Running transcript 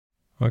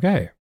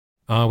Okay.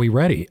 Are we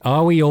ready?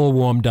 Are we all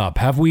warmed up?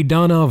 Have we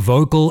done our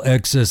vocal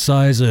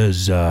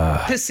exercises?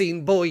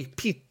 Pissing boy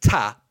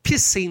Peter.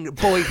 Pissing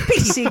boy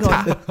Pissing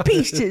on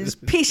Peter's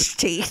piss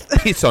teeth.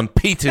 Piss on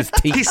Peter's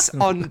teeth. Piss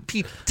on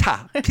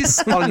Peter.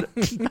 Piss on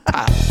Peter.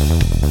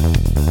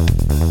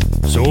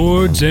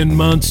 Swords and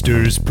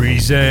Monsters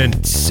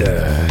presents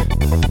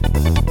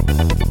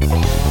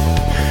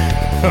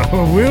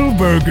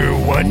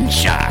Wilburger One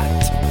Shot.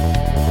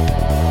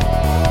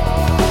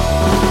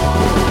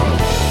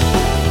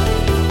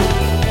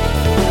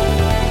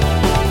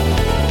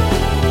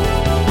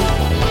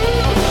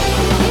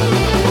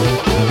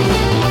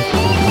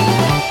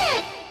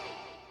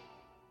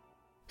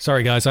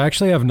 Sorry, guys, I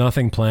actually have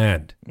nothing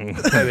planned.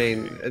 I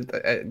mean,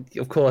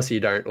 of course you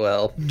don't,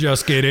 Will.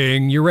 Just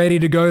kidding. You ready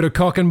to go to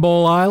Cock and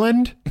Ball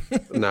Island?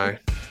 No.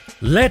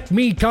 Let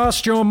me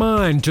cast your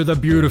mind to the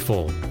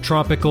beautiful,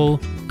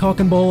 tropical Cock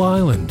and Ball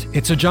Island.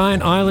 It's a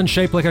giant island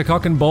shaped like a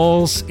cock and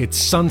balls. It's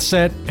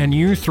sunset, and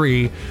you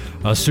three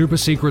are super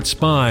secret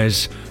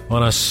spies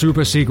on a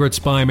super secret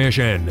spy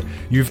mission.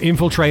 You've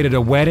infiltrated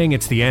a wedding.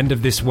 It's the end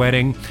of this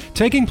wedding,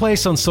 taking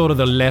place on sort of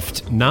the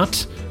left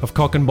nut of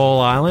Cock and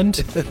Ball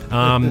Island.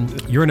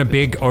 You're in a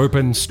big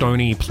open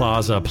stony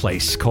plaza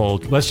place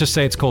called, let's just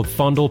say it's called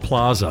Fondle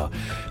Plaza,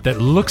 that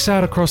looks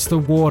out across the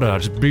water.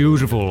 It's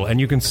beautiful,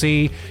 and you can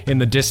see in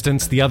the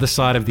distance the other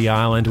side of the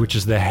island, which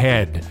is the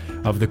head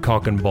of the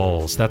Cock and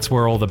Balls. That's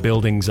where all the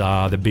buildings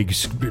are, the big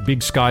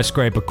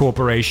skyscraper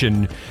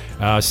corporation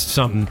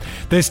something.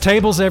 There's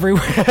tables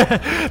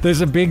everywhere.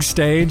 There's a big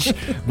stage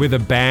with a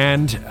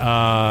band,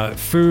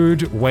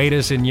 food,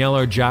 waiters in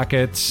yellow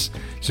jackets,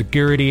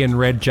 security in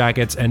red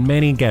jackets, and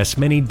many guests,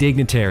 many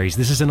dignitaries.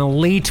 This is an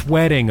elite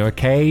wedding,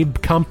 okay?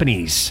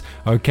 Companies,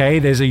 okay?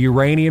 There's a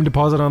uranium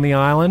deposit on the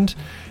island.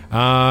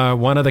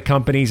 One of the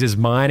companies is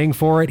mining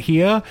for it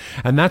here,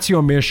 and that's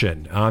your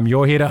mission.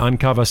 You're here to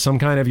uncover some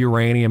kind of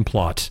uranium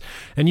plot,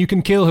 and you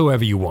can kill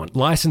whoever you want.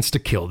 License to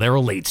kill. They're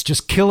elites.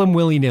 Just kill them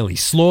willy-nilly.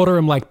 Slaughter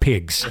them like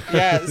pigs.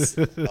 Yes.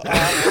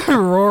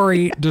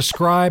 Rory,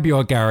 describe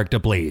your character,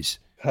 please.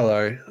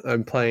 Hello.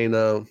 I'm playing,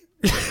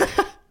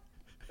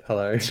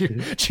 Hello.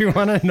 Do you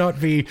want to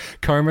not be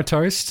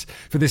comatose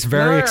for this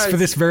very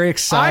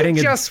exciting?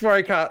 I just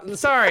woke up.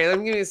 Sorry, let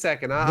me give me a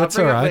second. I'll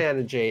bring up my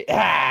energy.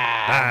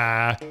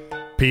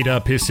 Peter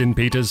piss in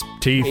Peter's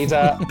teeth.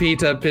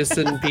 Peter piss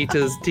in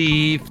Peter's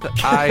teeth.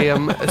 I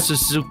am a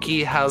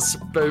Suzuki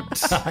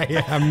houseboat.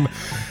 I am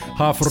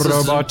half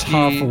robot,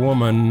 half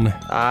woman.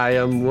 I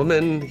am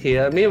woman.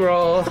 Hear me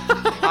roar.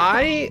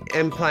 I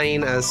am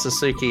playing as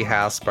Suzuki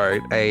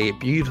houseboat, a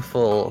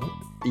beautiful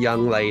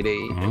young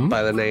lady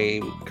by the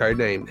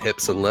codename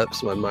Hips and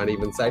Lips, one might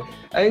even say.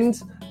 And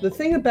the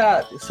thing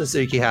about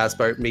Suzuki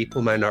houseboat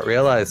people may not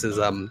realize is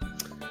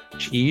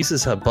she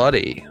uses her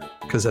body,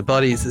 because her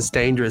body is as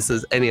dangerous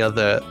as any of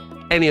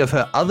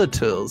her other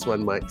tools,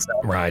 one might say.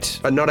 Right.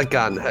 But not a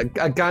gun.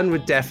 A gun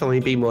would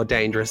definitely be more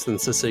dangerous than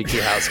Suzuki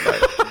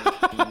houseboat.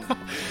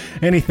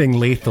 Anything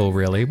lethal,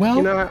 really. Well,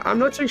 you know, I'm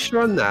not too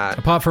sure on that.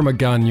 Apart from a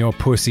gun, your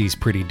pussy's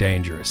pretty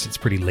dangerous. It's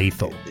pretty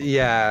lethal.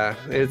 Yeah,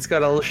 it's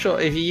got a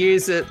short. If you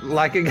use it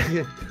like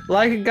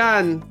a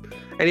gun,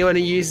 anyone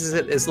who uses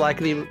it is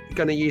likely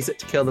going to use it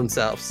to kill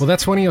themselves. Well,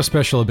 that's one of your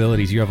special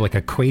abilities. You have like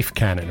a queef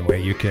cannon where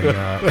you can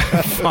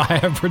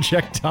fire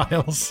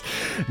projectiles.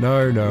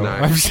 No.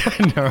 I'm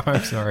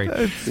sorry.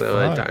 No,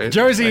 I don't.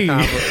 Josie!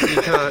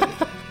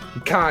 You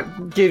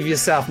can't give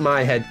yourself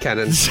my head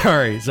cannon.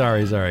 Sorry.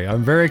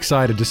 I'm very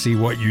excited to see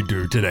what you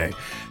do today.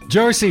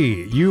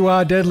 Josie, you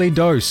are Deadly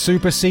Dose,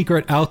 super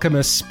secret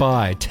alchemist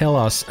spy. Tell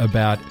us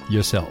about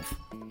yourself.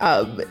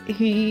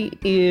 He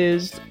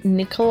is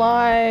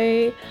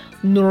Nikolai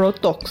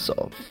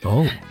Neurotoxov.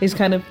 Oh. He's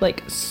kind of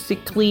like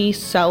sickly,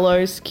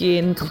 sallow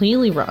skin,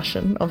 clearly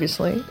Russian,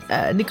 obviously.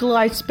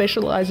 Nikolai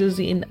specializes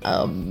in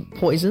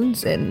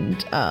poisons,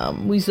 and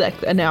he's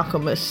like an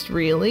alchemist,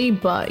 really,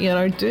 but, you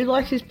know, dude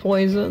likes his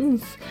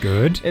poisons.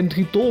 Good. And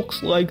he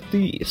talks like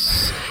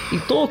this.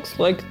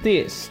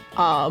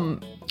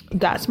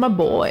 That's my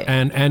boy.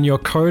 And your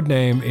code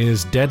name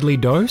is Deadly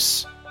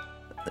Dose?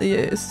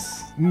 Yes.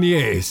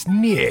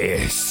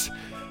 Yes.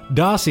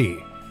 Darcy,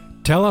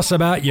 tell us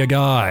about your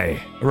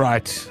guy.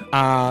 Right.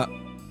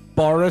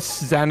 Boris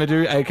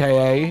Xanadu,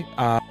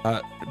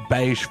 a.k.a.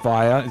 Beige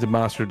Fire, is a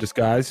master of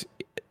disguise.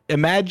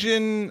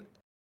 Imagine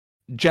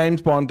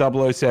James Bond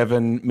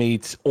 007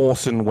 meets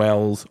Orson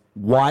Welles,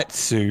 white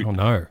suit. Oh,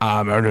 no.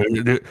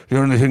 The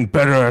only thing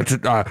better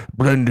at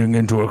blending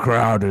into a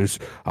crowd is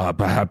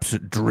perhaps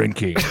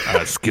drinking,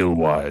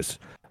 skill-wise.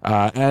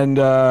 And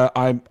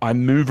I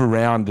move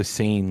around the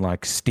scene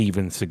like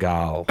Steven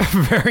Seagal.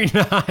 Very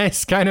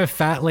nice. Kind of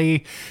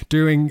fatly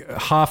doing a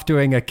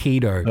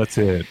keto. That's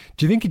it.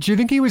 Do you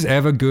think he was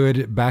ever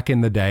good back in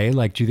the day?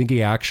 Like, do you think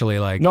he actually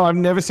like... No, I've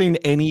never seen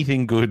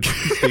anything good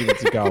from Steven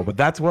Seagal, but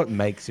that's what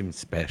makes him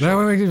special. That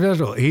what makes him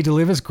special. He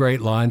delivers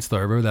great lines, though.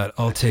 Remember that?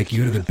 I'll take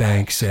you to the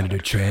bank, Senator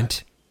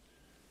Trent.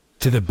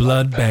 To the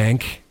blood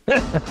bank.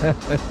 Are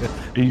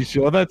you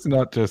sure that's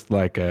not just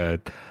like a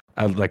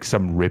like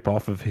some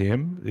rip-off of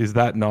him? Is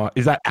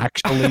that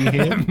actually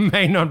him?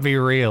 May not be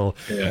real.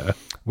 Yeah.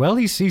 Well,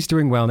 he's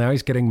doing well now.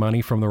 He's getting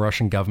money from the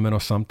Russian government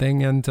or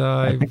something, and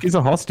I think he's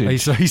a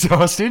hostage. He's a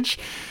hostage?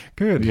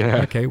 Good. Yeah.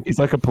 Okay. He's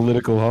like a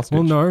political hostage.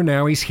 Well, no,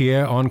 now he's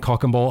here on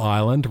Cock and Ball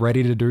Island,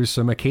 ready to do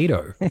some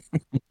Aikido.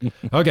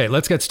 Okay,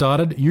 let's get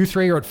started. You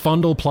three are at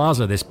Fundle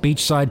Plaza, this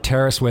beachside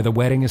terrace where the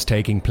wedding is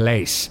taking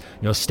place.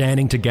 You're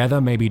standing together,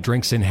 maybe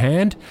drinks in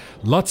hand.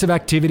 Lots of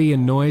activity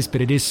and noise,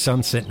 but it is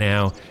sunset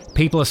now.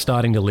 People are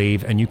starting to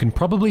leave, and you can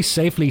probably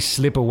safely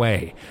slip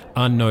away,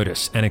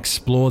 unnoticed, and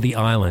explore the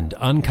island.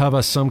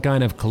 Uncover some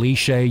kind of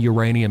cliche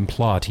uranium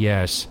plot,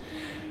 yes.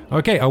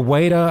 Okay, a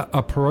waiter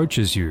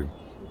approaches you.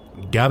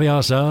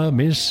 Gaviar, sir,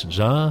 miss,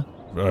 sir?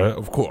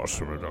 Of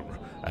course.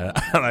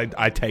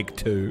 I take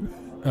 2.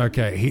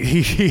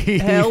 Okay.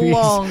 How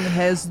long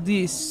has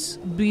this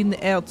been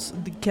out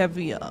the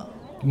caviar?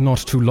 Not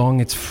too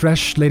long. It's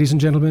fresh, ladies and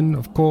gentlemen,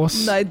 of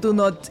course. I do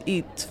not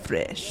eat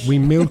fresh. We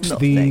milked No,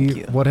 thank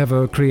you.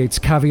 whatever creates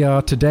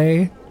caviar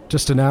today.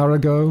 Just an hour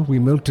ago, we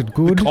milked it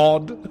good. The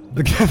cod.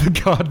 The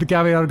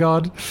caviar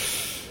god.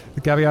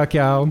 The caviar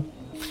cow.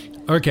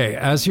 Okay,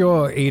 as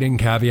you're eating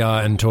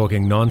caviar and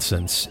talking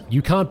nonsense,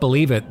 you can't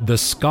believe it, the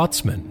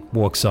Scotsman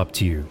walks up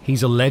to you.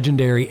 He's a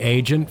legendary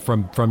agent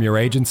from your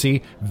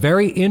agency,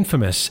 very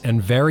infamous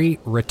and very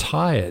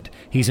retired.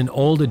 He's an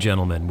older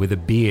gentleman with a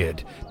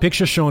beard.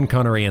 Picture Sean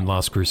Connery in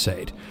Last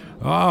Crusade.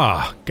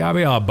 Ah,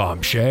 caviar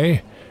bumps, eh?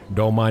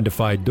 Don't mind if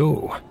I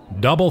do.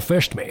 Double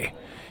fished me.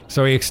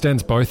 So he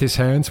extends both his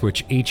hands,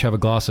 which each have a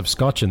glass of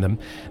scotch in them,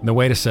 and the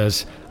waiter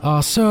says,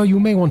 sir,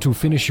 you may want to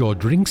finish your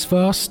drinks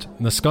first.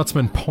 And the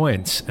Scotsman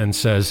points and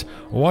says,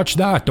 watch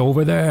that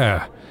over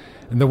there.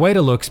 And the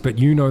waiter looks, but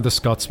you know the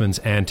Scotsman's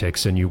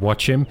antics, and you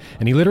watch him,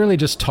 and he literally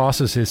just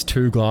tosses his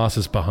 2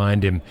 glasses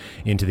behind him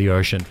into the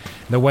ocean.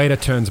 The waiter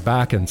turns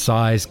back and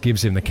sighs,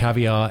 gives him the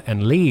caviar,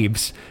 and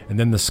leaves, and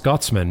then the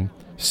Scotsman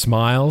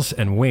smiles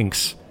and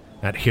winks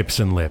at Hips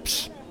and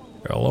Lips.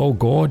 Hello,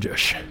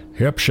 gorgeous.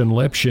 Hips and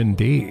lips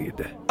indeed.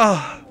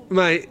 Oh,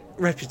 my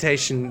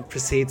reputation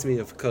precedes me,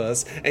 of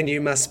course, and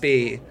you must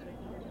be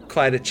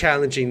quite a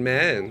challenging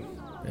man.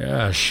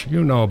 Yes,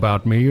 you know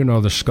about me. You know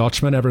the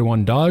Scotsman.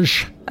 Everyone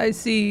does. I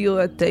see you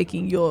are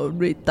taking your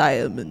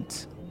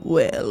retirement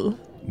well.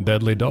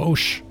 Deadly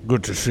dose.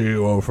 Good to see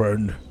you, old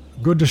friend.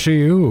 Good to see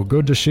you.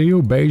 Good to see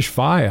you, Beige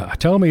Fire.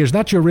 Tell me, is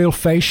that your real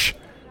face?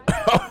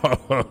 I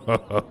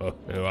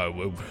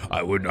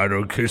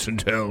don't kiss and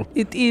tell.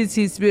 It is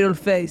his real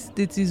face.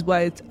 This is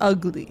why it's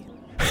ugly.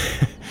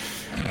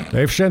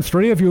 They've sent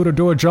 3 of you to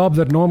do a job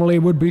that normally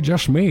would be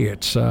just me.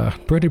 It's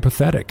pretty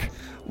pathetic.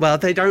 Well,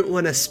 they don't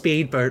want a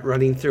speedboat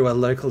running through a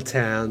local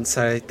town,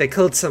 so they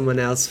called someone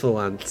else for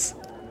once.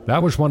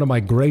 That was one of my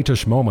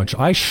greatest moments.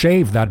 I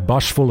shaved that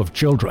bus full of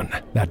children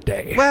that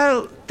day.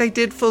 Well, they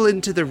did fall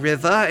into the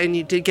river, and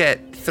you did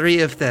get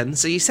 3 of them,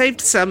 so you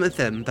saved some of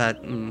them,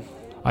 but...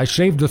 I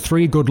saved the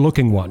 3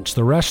 good-looking ones.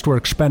 The rest were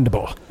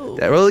expendable.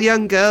 They're all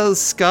young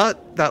girls,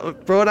 Scott,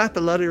 that brought up a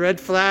lot of red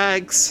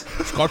flags.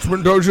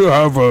 Scotsman, don't you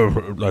have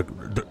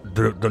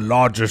the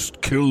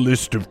largest kill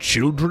list of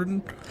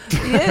children?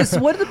 Yes,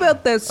 what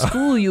about that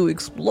school you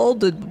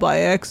exploded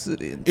by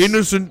accident?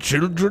 Innocent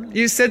children?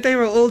 You said they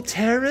were all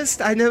terrorists?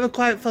 I never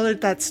quite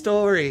followed that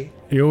story.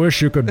 You wish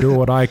you could do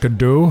what I could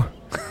do?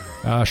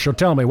 So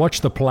tell me, what's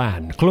the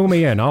plan? Clue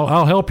me in.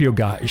 I'll help you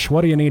guys.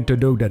 What do you need to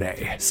do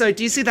today? So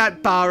do you see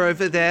that bar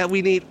over there?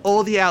 We need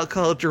all the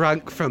alcohol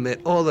drunk from it,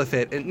 all of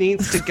it. It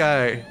needs to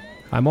go.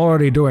 I'm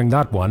already doing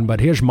that one, but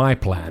here's my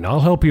plan.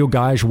 I'll help you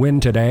guys win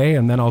today,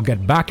 and then I'll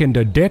get back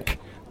into Dick.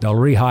 They'll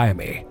rehire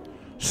me.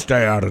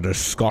 Stay out of this,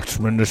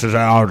 Scotsman. This is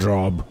our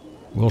job.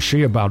 We'll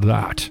see about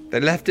that. They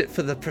left it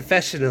for the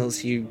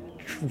professionals, you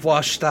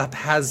washed up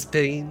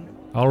has-been.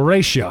 I'll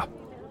race you.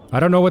 I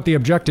don't know what the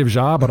objectives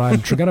are, but I'm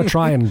going to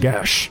try and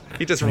guess.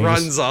 He just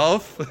runs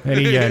off. And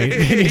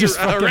he just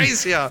fucking...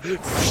 race ya.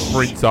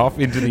 Sprints off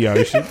into the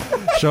ocean.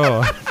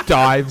 Sure.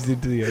 Dives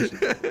into the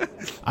ocean.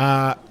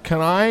 Can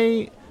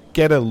I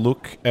get a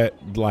look at,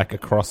 like,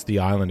 across the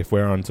island if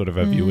we're on sort of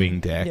a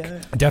viewing deck?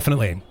 Yeah.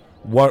 Definitely.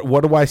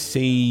 What do I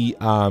see?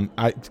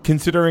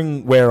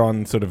 Considering we're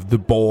on sort of the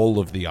ball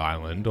of the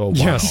island, or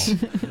Yes.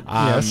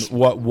 yes.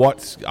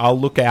 What's? I'll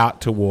look out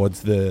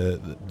towards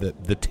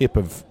the tip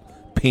of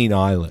Peen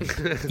Island.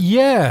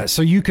 Yeah,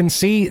 so you can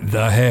see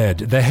the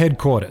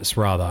headquarters,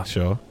 rather.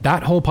 Sure.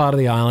 That whole part of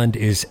the island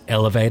is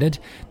elevated.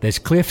 There's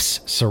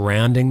cliffs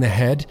surrounding the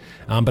head,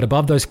 but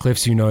above those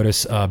cliffs you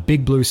notice a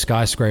big blue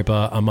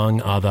skyscraper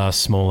among other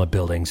smaller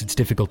buildings. It's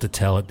difficult to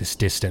tell at this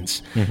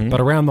distance. Mm-hmm.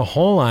 But around the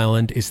whole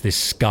island is this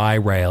sky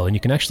rail, and you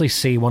can actually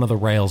see one of the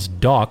rail's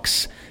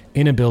docks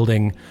in a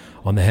building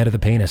on the head of the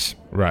penis.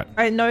 Right.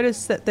 I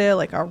noticed that there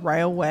like are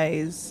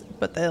railways,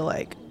 but they're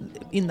like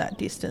in that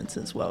distance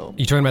as well.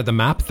 You talking about the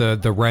map,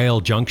 the rail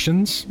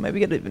junctions? Maybe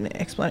get an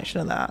explanation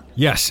of that.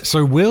 Yes,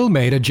 so Will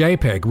made a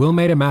JPEG. Will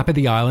made a map of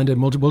the island,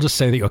 and we'll just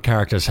say that your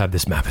characters have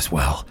this map as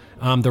well.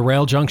 The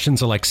rail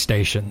junctions are like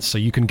stations, so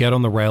you can get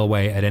on the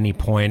railway at any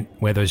point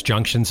where those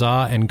junctions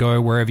are and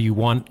go wherever you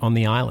want on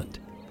the island.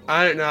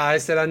 I don't know. I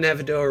said I'd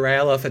never do a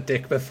rail off a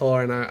dick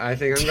before, and I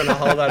think I'm going to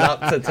hold that up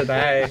to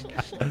today.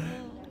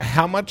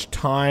 How much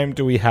time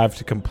do we have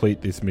to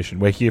complete this mission?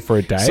 We're here for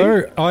a day?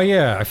 So,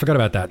 I forgot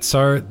about that.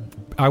 So,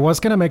 I was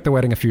going to make the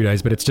wedding a few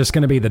days, but it's just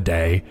going to be the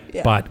day.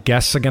 Yeah. But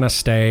guests are going to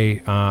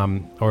stay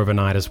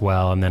overnight as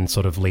well and then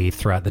sort of leave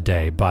throughout the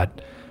day.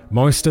 But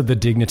most of the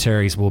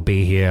dignitaries will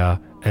be here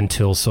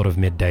until sort of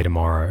midday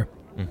tomorrow.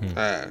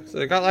 So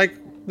we got like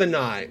the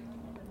night.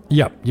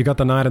 Yep, you got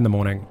the night and the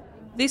morning.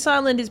 This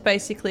island is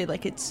basically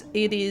like it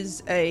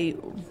is a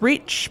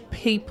rich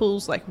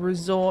people's like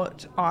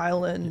resort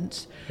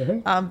island,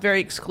 very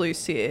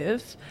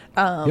exclusive.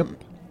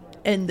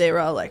 And there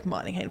are like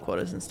mining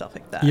headquarters and stuff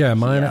like that. Yeah,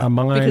 mine,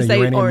 because they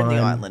uranium own the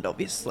mine, island,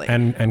 obviously.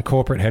 and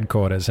corporate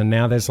headquarters. And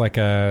now there's like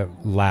a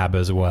lab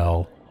as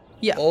well.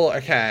 Yeah. Oh,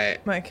 okay.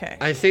 Okay.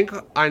 I think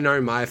I know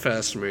my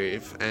first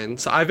move. And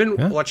so I've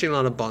been watching a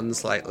lot of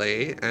Bonds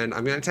lately, and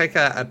I'm going to take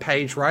a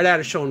page right out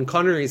of Sean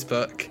Connery's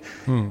book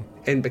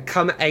and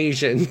become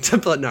Asian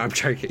to... No, I'm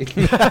joking.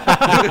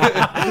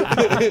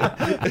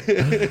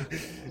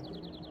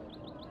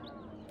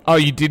 Oh,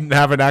 you didn't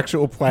have an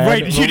actual plan?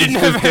 Wait, you didn't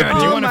have... Do you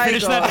Oh want to my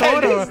finish that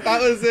God. thought? Or?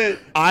 That was it.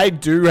 I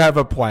do have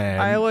a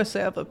plan. I always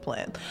have a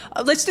plan.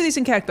 Let's do this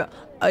in character.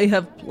 I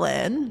have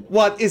plan.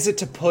 What is it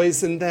to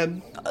poison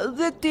them?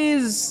 That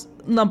is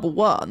number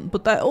one,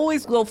 but I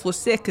always go for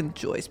second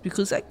choice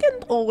because I can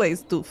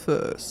always do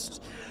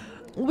first.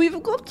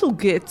 We've got to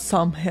get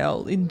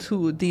somehow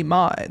into the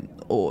mine,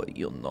 or,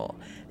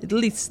 at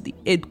least the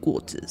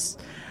headquarters.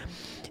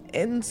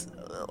 And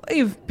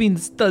I've been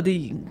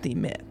studying the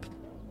map.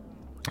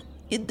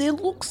 It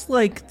looks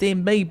like there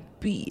may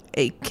be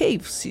a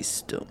cave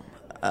system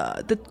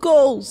that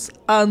goes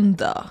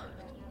under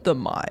the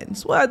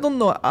mines. Well, I don't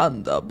know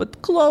under,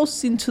 but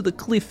close into the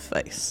cliff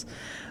face.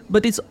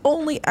 But it's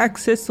only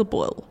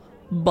accessible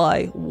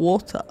by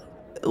water.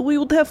 We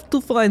would have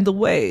to find a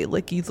way,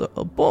 like either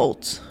a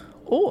boat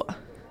or...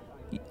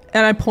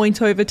 And I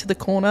point over to the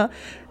corner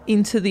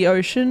into the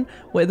ocean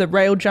where the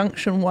rail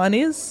junction 1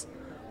 is.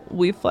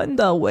 We find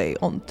our way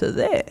onto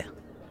there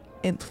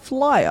and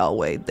fly our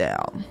way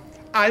down.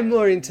 I'm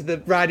more into the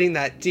riding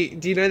that. Do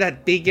you know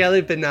that big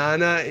yellow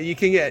banana? You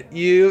can get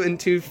you and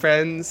 2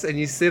 friends, and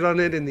you sit on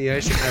it in the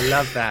ocean. I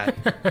love that.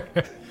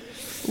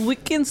 We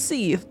can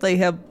see if they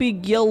have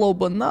big yellow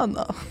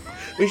banana.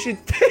 We should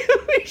do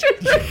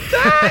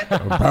that. A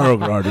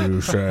paraglider,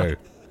 you say?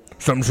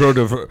 Some sort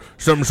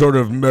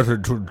of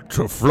method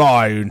to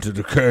fly into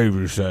the cave,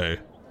 you say?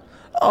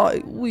 Oh,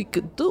 we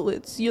could do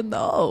it,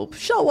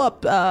 Show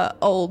up,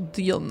 old,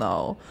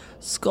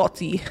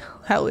 Scotty,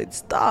 how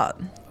it's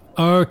done.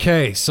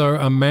 Okay, so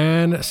a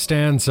man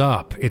stands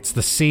up. It's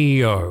the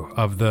CEO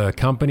of the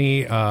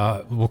company,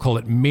 we'll call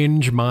it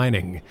Minge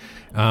Mining.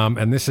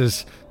 And this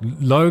is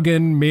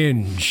Logan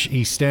Minge.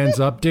 He stands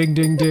up, ding,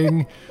 ding,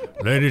 ding.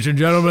 Ladies and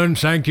gentlemen,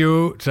 thank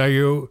you.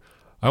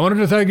 I wanted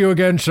to thank you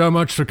again so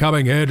much for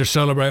coming here to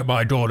celebrate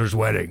my daughter's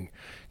wedding.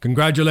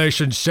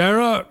 Congratulations,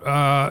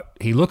 Sarah.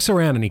 He looks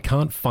around and he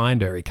can't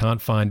find her. He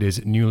can't find his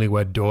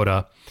newlywed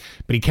daughter,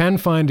 but he can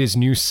find his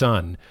new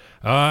son.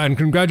 And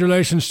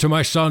congratulations to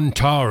my son,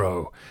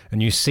 Taro.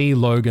 And you see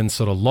Logan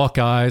sort of lock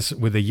eyes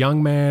with a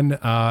young man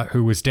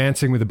who was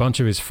dancing with a bunch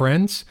of his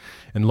friends.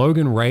 And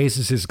Logan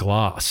raises his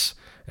glass,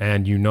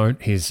 and you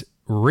note his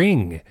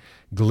ring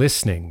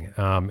glistening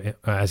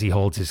as he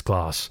holds his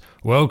glass.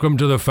 Welcome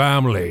to the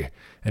family.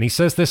 And he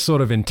says this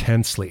sort of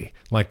intensely,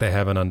 like they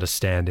have an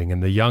understanding.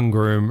 And the young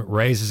groom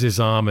raises his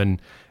arm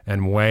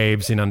and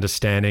waves in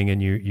understanding.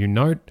 And you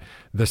note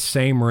the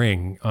same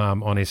ring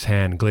on his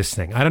hand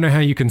glistening. I don't know how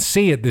you can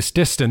see at this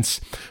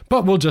distance,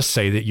 but we'll just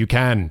say that you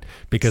can,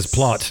 because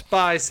plot.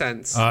 Spy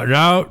sense.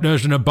 Now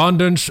there's an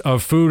abundance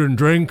of food and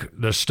drink.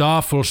 The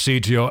staff will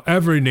see to your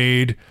every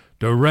need.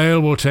 The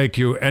rail will take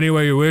you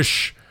anywhere you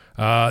wish.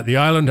 The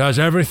island has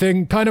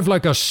everything, kind of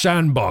like a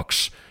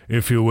sandbox,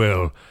 if you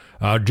will.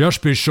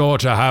 Just be sure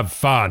to have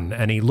fun.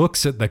 And he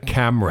looks at the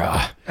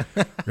camera.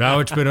 Now,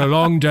 it's been a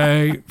long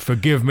day.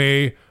 Forgive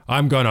me.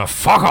 I'm going to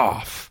fuck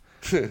off.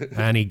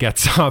 And he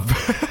gets up.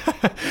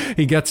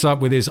 He gets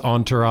up with his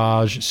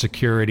entourage,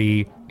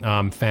 security,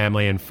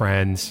 family and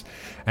friends.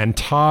 And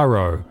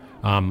Taro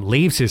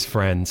leaves his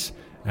friends,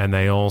 and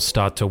they all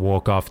start to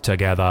walk off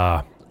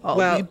together. Oh,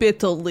 Well, we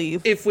better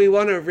leave. If we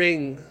want a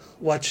ring,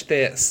 watch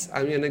this.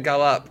 I'm gonna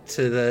go up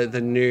to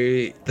the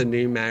new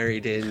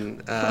married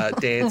in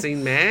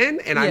dancing man,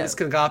 and I'm Yeah. just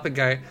gonna go up and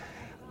go.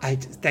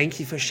 Thank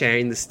you for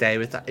sharing this day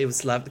with us. It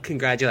was lovely.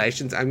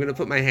 Congratulations. I'm gonna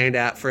put my hand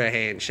out for a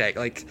handshake.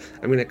 Like,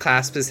 I'm gonna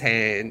clasp his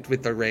hand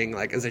with the ring,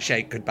 like as a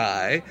shake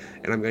goodbye,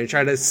 and I'm gonna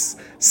try to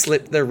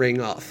slip the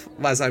ring off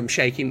as I'm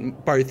shaking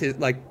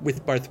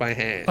with both my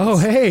hands. Oh,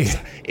 hey.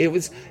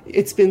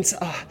 It's been,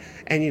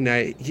 and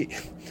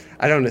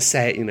I don't want to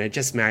say it,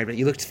 just married, but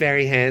you looked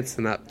very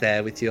handsome up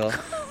there with your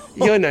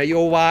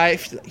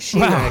wife.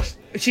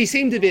 She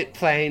seemed a bit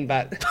plain,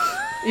 but,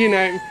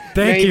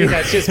 maybe you.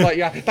 that's just what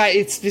you are. But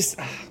it's just,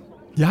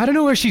 Yeah, I don't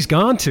know where she's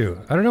gone to.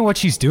 I don't know what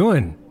she's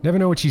doing. Never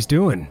know what she's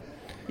doing.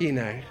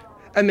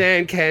 a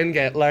man can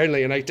get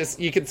lonely, and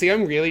you can see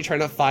I'm really trying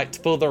to fight to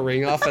pull the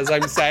ring off as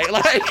I'm saying,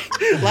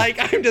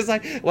 like I'm just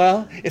like,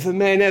 well, if a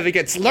man ever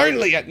gets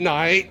lonely at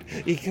night,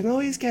 you can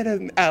always get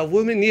a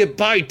woman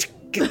nearby to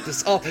get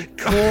this off.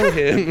 Call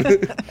him.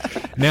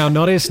 Now,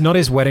 not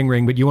his wedding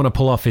ring, but you want to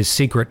pull off his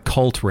secret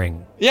cult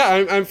ring.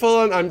 Yeah, I'm full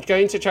on. I'm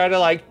going to try to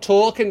like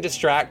talk and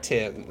distract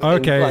him.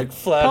 Okay. And, like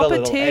flirt a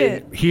little.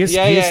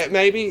 And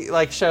maybe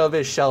like show a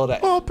bit of shoulder.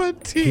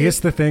 Here's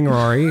the thing,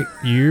 Rory.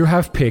 You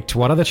have picked,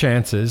 what are the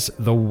chances,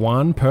 the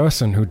one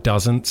person who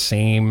doesn't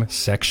seem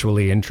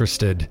sexually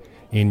interested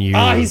in you.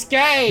 Oh, he's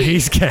gay.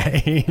 He's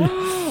gay.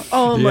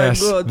 Oh my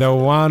god. The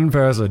one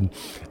person.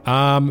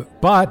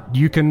 But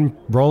you can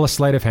roll a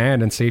sleight of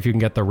hand and see if you can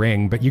get the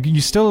ring. But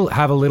you still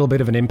have a little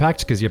bit of an impact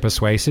because you're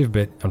persuasive,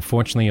 but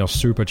unfortunately your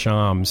super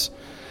charms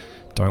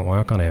don't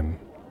work on him.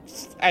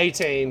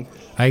 18.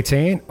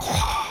 18?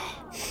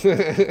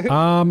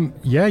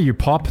 Yeah, you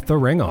pop the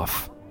ring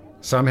off.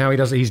 Somehow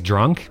he's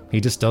drunk. He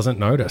just doesn't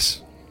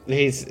notice.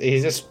 He's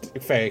just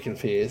very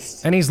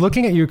confused. And he's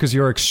looking at you because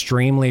you're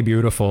extremely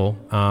beautiful,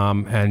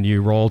 and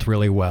you rolled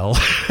really well.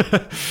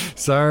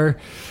 So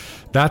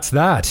that's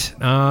that.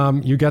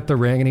 You get the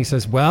ring, and he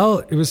says, well,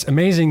 it was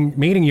amazing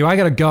meeting you. I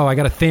gotta go. I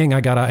got a thing. I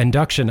got an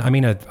induction.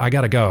 I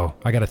gotta go.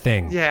 I got a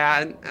thing.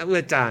 Yeah,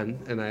 we're done.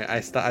 And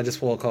I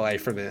just walk away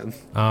from him.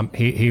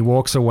 He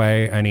walks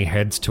away, and he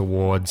heads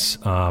towards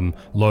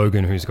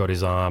Logan, who's got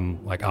his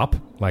arm like up,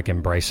 like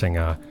embracing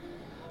a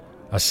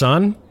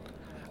son.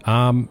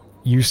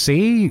 You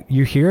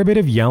hear a bit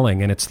of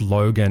yelling, and it's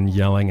Logan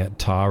yelling at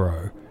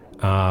Taro.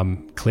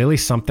 Clearly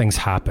something's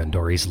happened,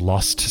 or he's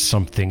lost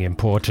something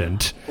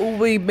important.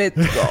 We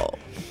better go.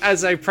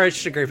 As I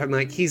approach the group, I'm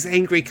like, he's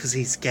angry because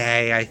he's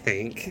gay, I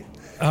think.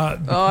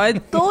 I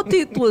thought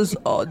it was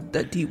odd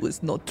that he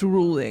was not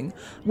ruling.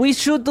 We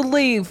should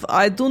leave.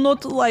 I do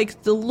not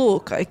like the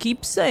look. I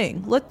keep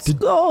saying, let's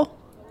go.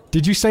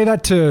 Did you say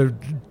that to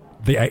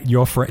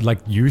your friend, like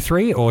you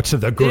three, or to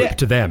the group,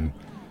 to them?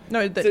 No,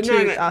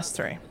 us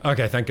three.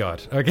 Okay, thank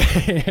God.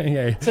 Okay.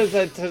 Yeah. To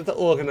the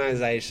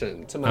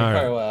organization, to my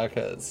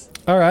co-workers.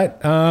 All right.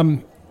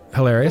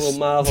 Hilarious. A little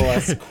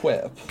marvelous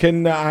quip.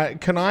 Can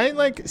I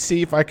like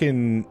see if I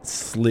can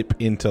slip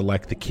into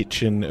like the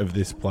kitchen of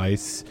this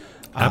place?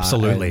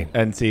 Absolutely.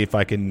 And see if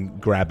I can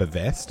grab a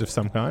vest of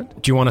some kind?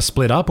 Do you want to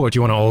split up, or do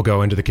you want to all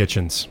go into the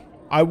kitchens?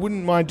 I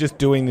wouldn't mind just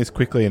doing this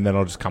quickly, and then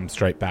I'll just come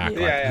straight back.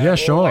 Yeah,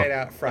 sure. We'll wait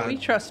out front. We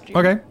trust you.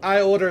 Okay.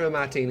 I order a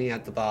martini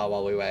at the bar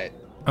while we wait.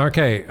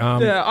 Okay.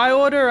 Yeah, I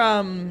order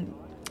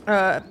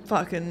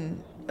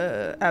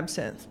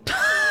absinthe.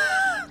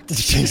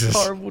 Jesus.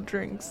 Horrible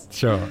drinks.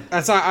 Sure.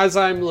 As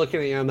I'm looking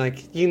at you, I'm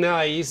like,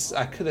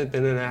 I could have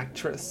been an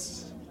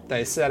actress.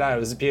 They said I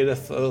was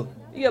beautiful.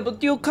 Yeah,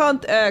 but you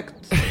can't act.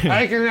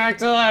 I can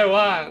act all I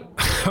want.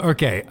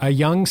 Okay, a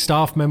young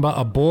staff member,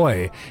 a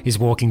boy, is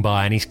walking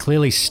by, and he's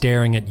clearly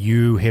staring at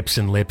you, hips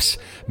and lips,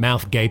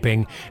 mouth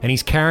gaping, and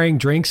he's carrying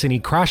drinks, and he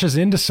crashes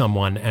into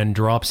someone and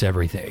drops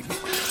everything.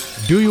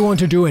 Do you want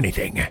to do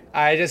anything?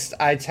 I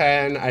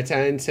turn to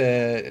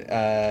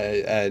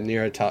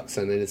neurotoxin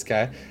and just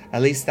go,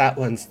 at least that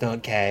one's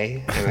not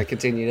gay. And I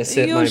continue to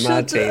sip my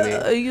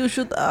martini. You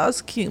should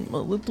ask him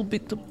a little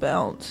bit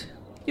about...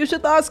 You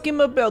should ask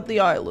him about the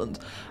island.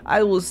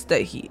 I will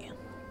stay here.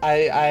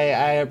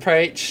 I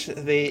approach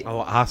the...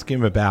 I'll ask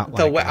him about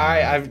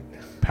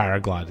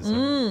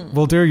paragliders.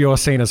 We'll do your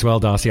scene as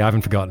well, Darcy. I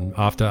haven't forgotten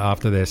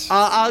after this.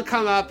 I'll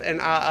come up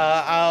and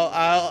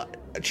I'll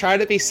try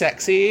to be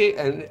sexy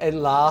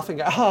and laugh and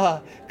go,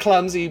 oh,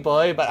 clumsy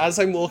boy. But as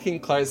I'm walking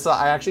closer,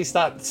 I actually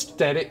start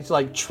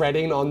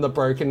treading on the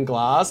broken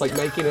glass, like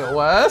making it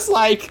worse.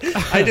 Like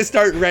I just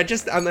don't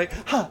register. I'm like,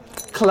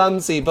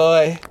 clumsy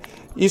boy.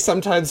 You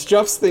sometimes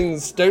drops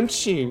things,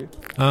 don't you?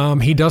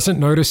 He doesn't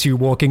notice you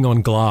walking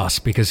on glass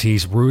because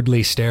he's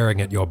rudely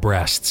staring at your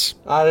breasts.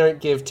 I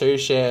don't give two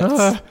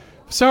shits.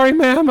 Sorry,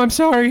 ma'am, I'm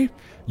sorry.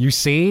 You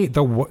see,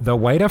 the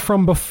waiter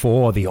from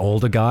before, the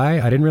older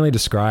guy, I didn't really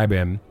describe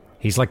him.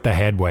 He's like the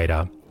head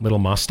waiter, little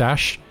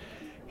mustache.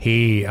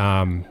 He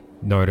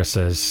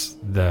notices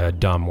the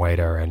dumb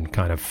waiter and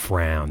kind of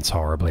frowns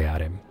horribly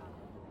at him.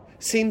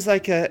 Seems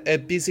like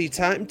a busy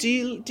time. Do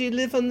you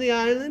live on the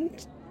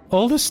island?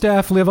 All the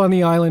staff live on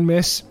the island,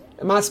 miss.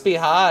 It must be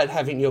hard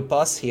having your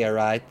boss here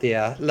right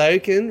there.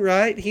 Logan,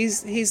 right?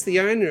 He's the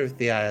owner of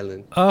the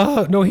island.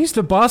 No, he's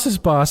the boss's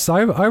boss.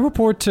 I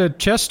report to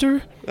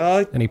Chester.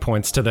 Oh. And he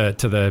points to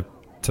the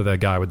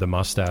guy with the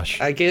mustache.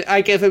 I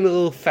give him a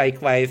little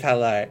fake wave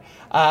hello.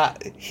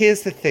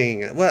 Here's the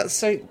thing. Well,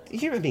 so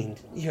you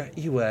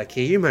work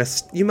here. You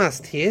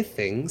must hear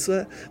things.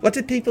 What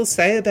did people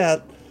say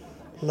about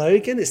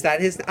Logan? Is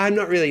that his? I'm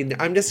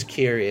just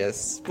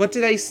curious. What do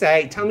they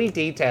say? Tell me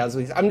details,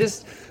 please. I'm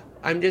just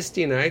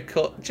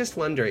just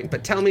wondering.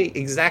 But tell me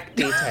exact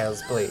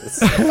details, please.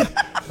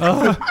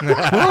 Well,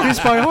 his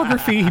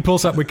biography, he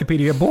pulls up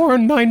Wikipedia,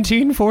 born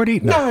 1940.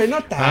 No,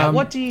 not that.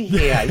 What do you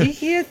hear? You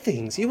hear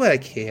things. You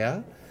work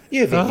here.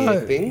 You overhear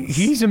things.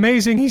 He's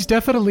amazing. He's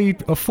definitely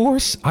a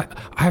force.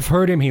 I've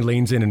heard him. He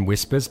leans in and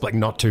whispers, like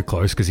not too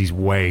close because he's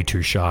way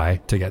too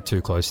shy to get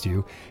too close to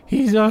you.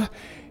 He's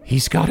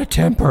got a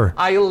temper.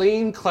 I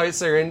lean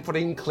closer and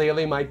putting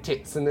clearly my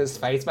tits in his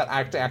face, but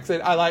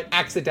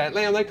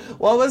accidentally. I'm like,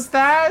 what was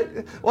that?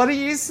 What are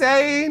you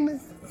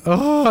saying?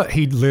 Oh,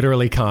 he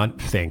literally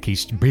can't think.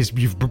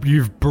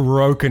 You've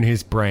broken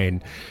his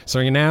brain.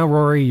 So now,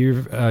 Rory,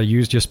 you've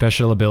used your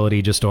special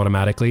ability just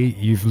automatically.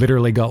 You've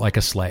literally got like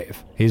a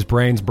slave. His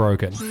brain's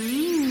broken.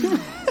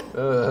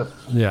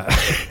 Yeah,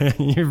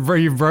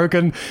 you've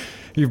broken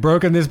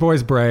this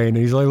boy's brain.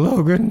 He's like,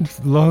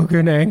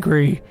 Logan,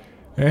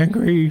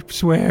 angry,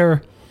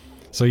 swear.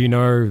 So you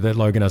know that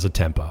Logan has a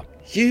temper.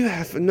 You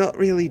have not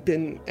really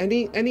been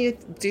any.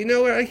 Do you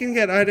know where I can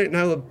get? I don't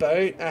know, a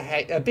boat,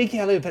 a big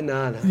yellow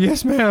banana.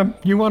 Yes, ma'am.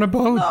 You want a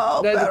boat?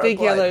 No, the big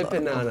yellow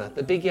banana,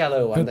 the big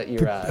yellow one that you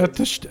ride.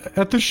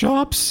 At the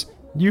shops,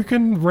 you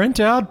can rent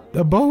out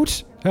a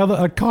boat.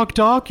 At Cock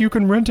Dock, you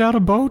can rent out a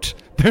boat.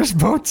 There's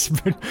boats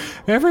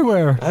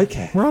everywhere.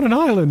 Okay. We're on an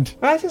island.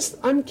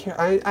 I'm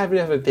curious. I've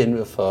never been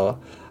before.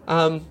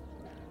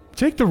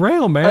 Take the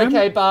rail, man.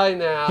 Okay, bye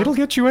now. It'll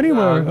get you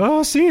anywhere.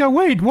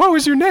 Wait, what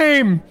was your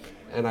name?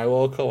 And I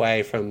walk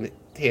away from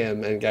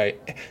him and go,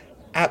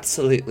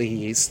 absolutely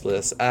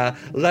useless.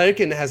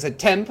 Logan has a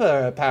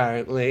temper,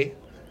 apparently.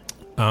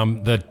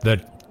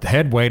 The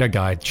head waiter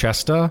guy,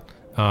 Chester,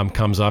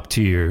 comes up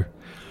to you.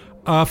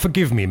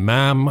 Forgive me,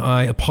 ma'am.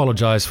 I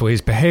apologize for his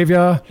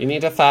behavior. You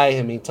need to fire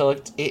him.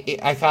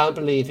 I can't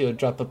believe he would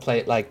drop a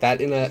plate like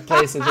that in a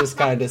place of this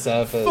kind of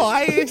service.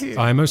 Fire him.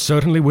 I most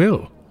certainly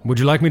will. Would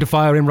you like me to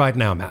fire him right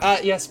now, ma'am?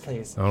 Yes,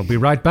 please. I'll be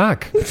right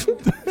back.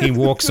 He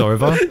walks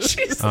over.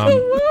 She's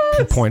the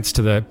worst. Points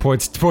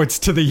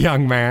to the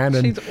young man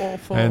and She's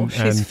awful.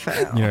 She's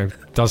foul.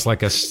 Does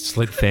like a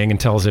slit thing and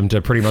tells him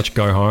to pretty much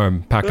go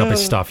home, pack up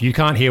his stuff. You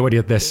can't hear what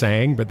they're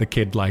saying, but the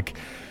kid like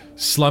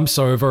slumps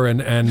over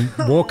and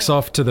walks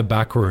off to the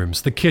back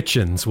rooms, the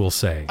kitchens, we'll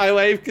say. I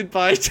wave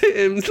goodbye to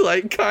him,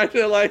 kind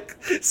of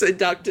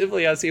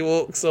seductively as he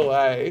walks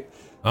away.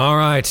 All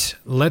right,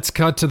 let's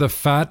cut to the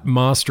fat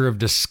master of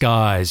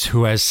disguise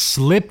who has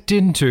slipped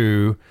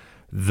into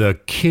the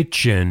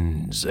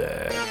kitchens.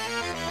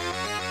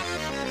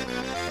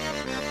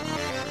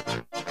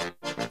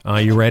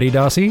 Are you ready,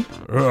 Darcy?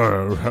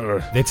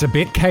 It's a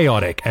bit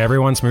chaotic.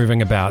 Everyone's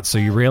moving about, so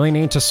you really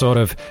need to sort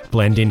of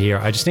blend in here.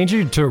 I just need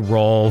you to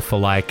roll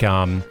for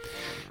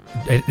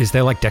is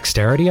there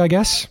dexterity, I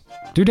guess?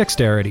 Do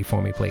dexterity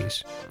for me,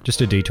 please. Just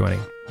a d20.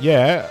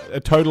 Yeah, a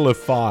total of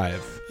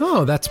 5.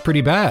 Oh, that's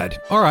pretty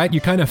bad. All right, you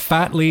kind of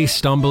fatly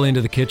stumble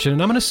into the kitchen,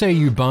 and I'm going to say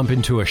you bump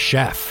into a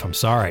chef. I'm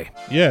sorry.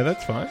 Yeah,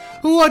 that's fine.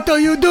 What are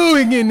you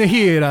doing in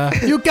here?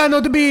 You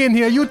cannot be in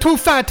here. You're too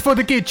fat for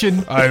the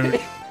kitchen.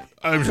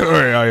 I'm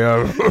sorry.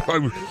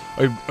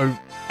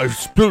 I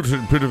spilled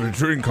a bit of a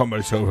drink on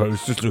myself. I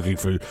was just looking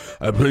for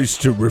a place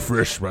to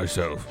refresh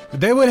myself.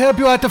 They will help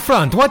you at the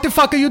front. What the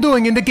fuck are you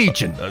doing in the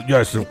kitchen?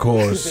 Yes, of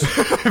course.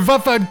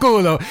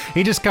 Vaffanculo.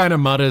 He just kind of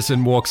mutters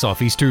and walks off.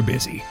 He's too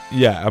busy.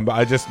 Yeah,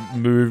 I just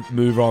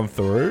move on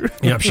through.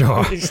 Yeah,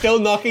 sure. You're still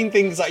knocking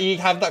things. You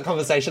have that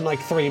conversation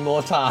 3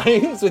 more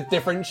times with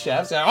different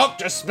chefs.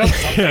 Just spilled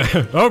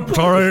something. Oh,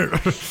 sorry.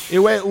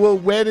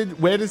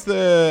 Where does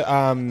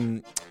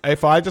the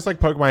if I just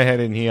poke my head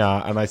in here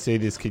and I see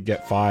this kid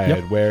get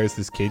fired, where is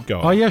this kid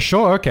going? Oh yeah,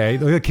 sure, okay.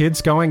 The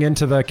kid's going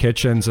into the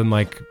kitchens and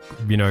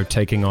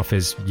taking off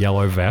his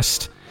yellow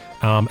vest.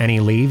 And he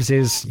leaves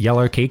his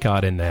yellow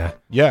keycard in there.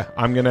 Yeah,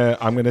 I'm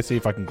gonna see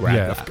if I can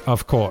grab that.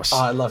 Of course. Oh,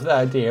 I love the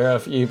idea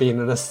of you being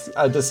in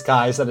a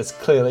disguise that is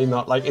clearly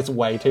not it's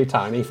way too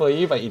tiny for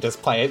you, but you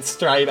just play it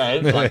straight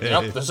edge.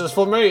 Yep, this is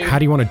for me. How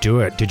do you want to do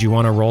it? Did you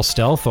want to roll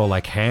stealth or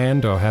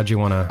hand, or how do you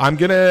want to? I'm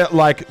gonna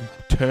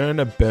turn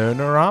a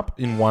burner up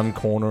in one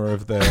corner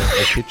of the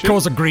kitchen,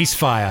 cause a grease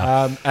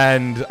fire,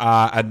 and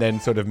then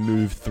sort of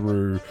move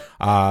through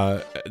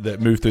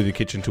the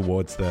kitchen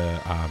towards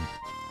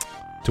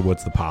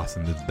the pass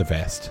and the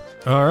vest.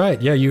 All right,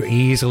 yeah, you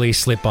easily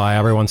slip by.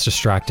 Everyone's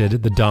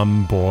distracted. The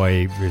dumb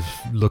boy is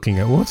looking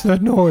at what's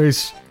that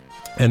noise,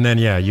 and then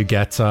you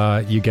get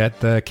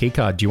the key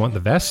card. Do you want the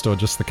vest or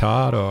just the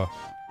card or?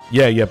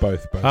 Yeah,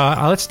 both.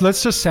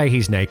 Let's just say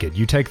he's naked.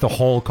 You take the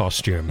whole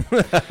costume.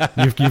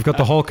 You've got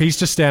the whole. He's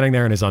just standing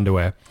there in his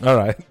underwear. All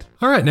right.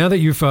 Now that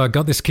you've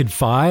got this kid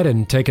fired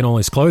and taken all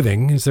his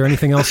clothing, is there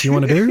anything else you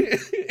want to do?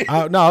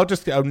 No, I'll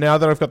just now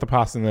that I've got the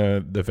pass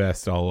and the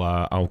vest,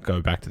 I'll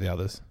go back to the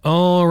others.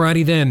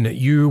 Alrighty then.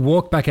 You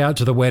walk back out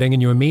to the wedding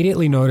and you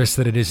immediately notice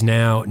that it is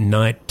now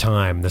night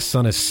time. The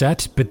sun is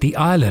set, but the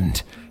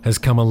island has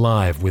come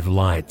alive with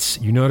lights.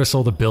 You notice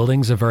all the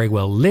buildings are very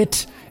well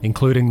lit,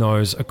 including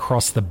those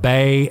across the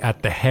bay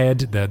at the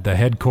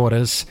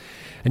headquarters.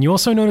 And you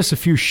also notice a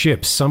few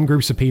ships. Some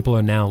groups of people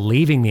are now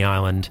leaving the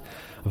island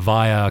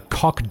via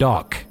Cock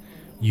Dock.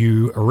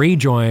 You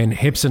rejoin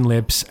Hips and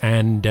Lips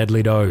and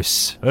Deadly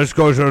Dose. Let's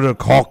go to the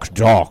Cock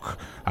Dock,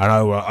 and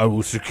I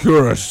will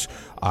secure us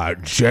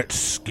jet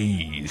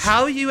skis.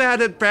 How are you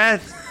out of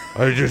breath?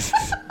 I just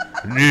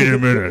need a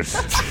minute.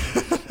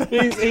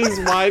 He's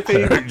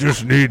wiping.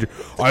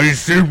 I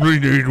simply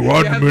need 1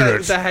 You have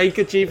minute. the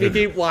handkerchief you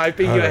keep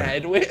wiping your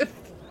head with.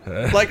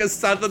 Like a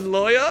southern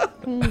lawyer.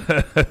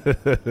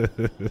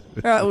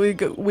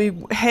 Alright, we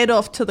head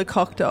off to the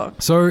cock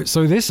dock. So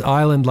this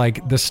island,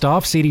 like, the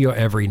staff see to your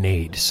every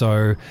need.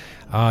 So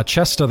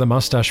Chester, the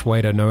mustache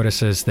waiter,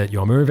 notices that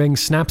you're moving,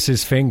 snaps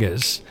his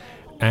fingers,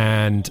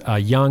 and a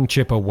young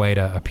chipper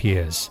waiter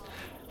appears.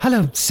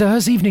 Hello,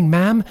 sirs. Evening,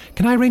 ma'am.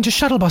 Can I arrange a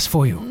shuttle bus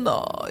for you?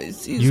 No,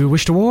 You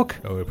wish to walk?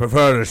 Oh, we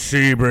prefer the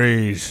sea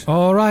breeze.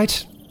 All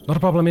right. Not a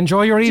problem.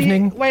 Enjoy your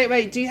evening.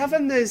 Wait. Do you have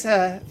those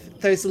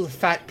little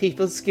fat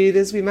people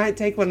scooters? We might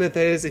take one of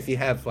those if you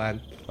have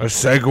one. A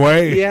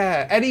Segway?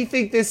 Yeah,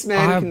 anything this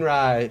man can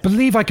ride.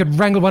 Believe I could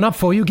wrangle one up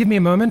for you. Give me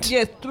a moment.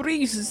 Yeah,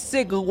 3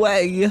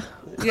 Segway.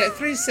 Yeah,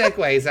 3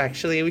 Segways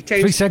actually. We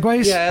changed 3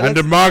 Segways? Yeah, And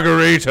a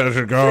margarita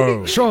to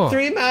go. Sure.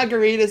 3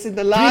 margaritas in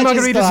the largest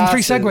margaritas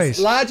glasses. and 3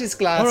 Segways. Largest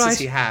glasses All right.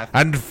 you have.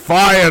 And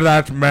fire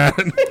that man.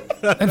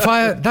 And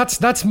fire.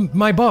 That's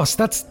my boss.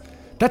 That's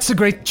the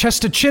great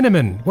Chester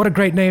Chinnaman. What a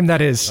great name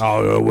that is.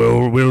 Oh,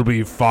 we'll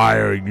be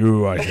firing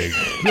you, I think.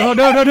 No.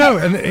 And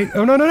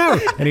no.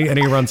 And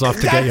he runs off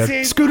to get That's you.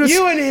 it. Scooters.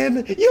 You and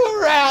him, you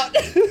were out.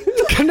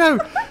 No.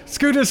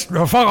 Scooters.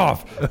 Oh, fuck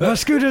off.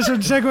 Scooters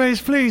and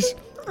Segways, please.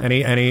 And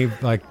he,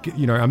 like,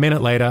 you know, a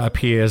minute later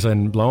appears,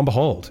 and lo and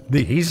behold,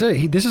 this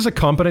is a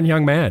competent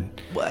young man.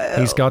 Wow.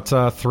 He's got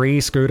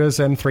 3 scooters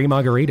and 3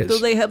 margaritas. Do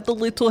they have the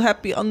little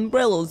happy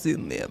umbrellas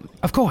in them?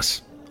 Of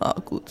course. Oh,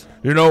 good.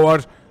 You know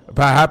what?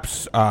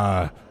 Perhaps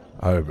a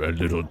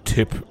little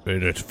tip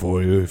in it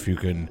for you if you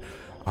can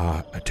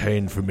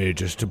attain for me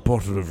just a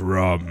bottle of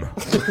rum.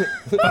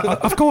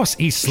 Of course.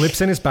 He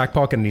slips in his back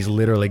pocket, and he's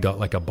literally got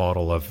like a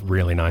bottle of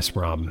really nice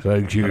rum.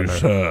 Thank you,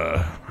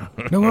 sir.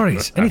 No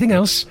worries. Anything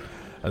else?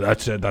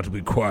 That's it. That'll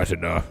be quite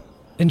enough.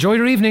 Enjoy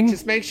your evening.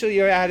 Just make sure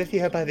you're out of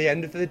here by the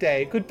end of the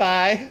day.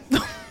 Goodbye.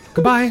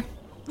 Goodbye.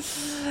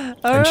 All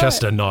And right.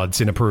 Chester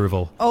nods in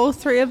approval. All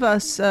 3 of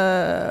us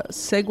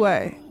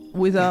segue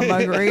with our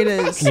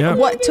margaritas. Yeah.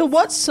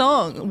 What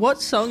song?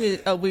 What song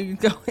are we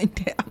going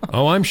down?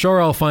 Oh, I'm sure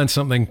I'll find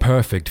something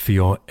perfect for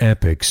your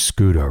epic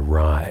scooter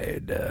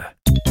ride.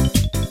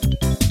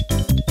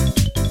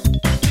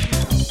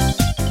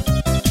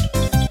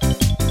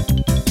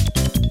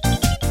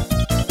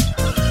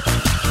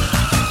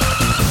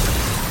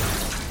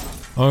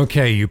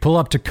 Okay, you pull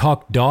up to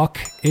Cock Dock.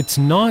 It's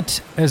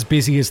not as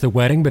busy as the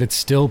wedding, but it's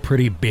still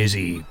pretty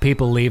busy.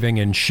 People leaving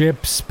in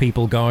ships,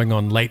 people going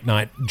on late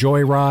night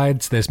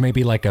joyrides. There's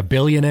maybe like a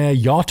billionaire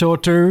yacht or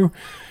two.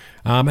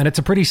 And it's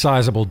a pretty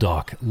sizable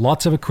dock.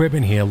 Lots of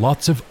equipment here,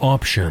 lots of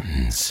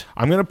options.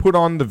 I'm going to put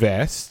on the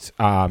vest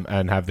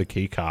and have the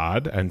key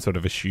card and sort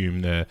of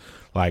assume the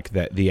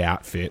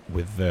outfit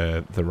with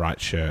the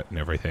right shirt and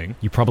everything.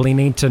 You probably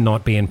need to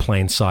not be in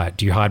plain sight.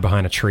 Do you hide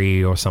behind a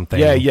tree or something?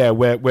 Yeah,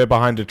 we're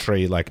behind a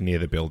tree, like near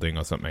the building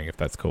or something, if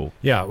that's cool.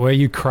 Yeah, where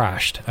you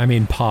parked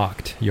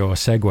your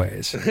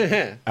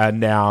Segways.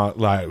 And now,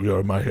 like,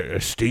 you're my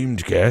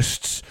esteemed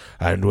guests,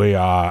 and we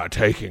are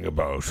taking a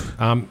boat.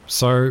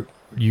 So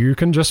you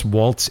can just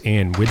waltz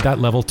in with that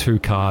level 2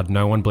 card.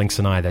 No one blinks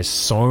an eye. There's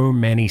so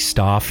many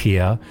staff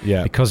here.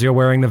 Yeah. Because you're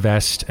wearing the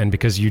vest and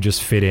because you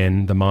just fit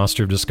in, the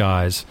master of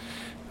disguise,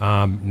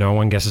 no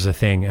one guesses a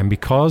thing. And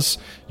because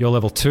you're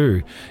level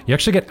 2, you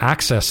actually get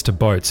access to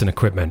boats and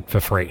equipment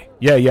for free.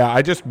 Yeah.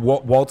 I just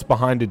waltz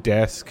behind a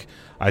desk.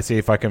 I see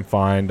if I can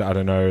find, I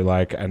don't know,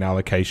 like an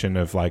allocation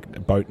of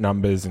like boat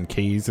numbers and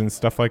keys and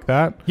stuff like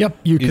that. Yep,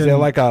 you can. Is there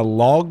like a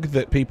log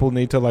that people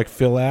need to like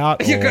fill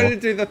out? You're or- going to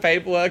do the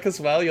paperwork as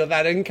well. You're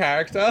that in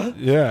character.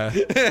 Yeah.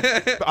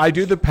 I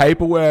do the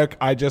paperwork.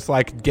 I just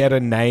like get a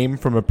name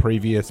from a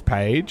previous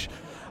page.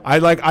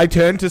 I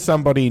turn to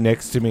somebody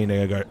next to me and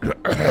I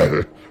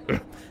go,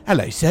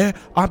 Hello, sir.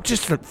 I'm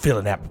just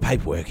filling out the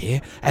paperwork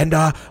here, and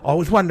I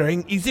was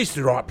wondering, is this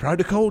the right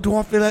protocol? Do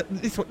I fill out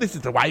this? This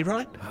is the way,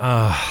 right?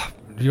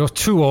 You're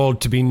too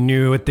old to be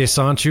new at this,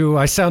 aren't you?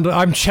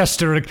 I'm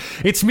Chester.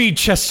 It's me,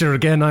 Chester,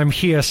 again. I'm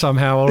here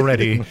somehow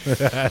already.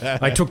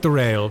 I took the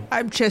rail.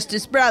 I'm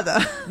Chester's brother.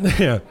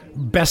 Yeah,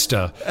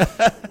 Bester.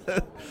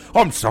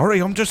 I'm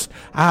sorry. I'm just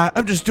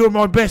doing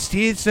my best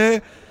here,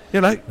 sir. You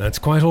know. That's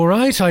quite all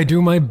right. I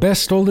do my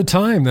best all the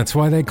time. That's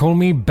why they call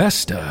me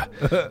Bester.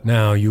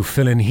 Now, you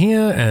fill in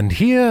here, and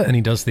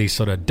he does these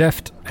sort of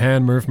deft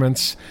hand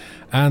movements,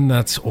 and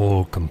that's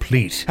all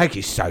complete. Thank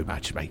you so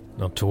much, mate.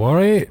 Not to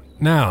worry.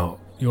 Now,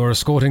 you're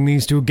escorting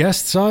these 2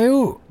 guests, are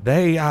you?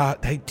 They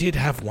did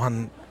have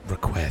one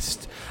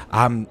request.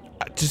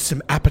 Just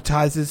some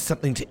appetizers,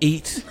 something to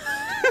eat.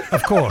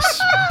 Of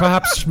course.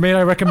 Perhaps may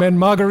I recommend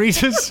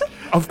margaritas?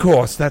 Of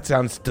course, that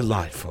sounds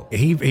delightful.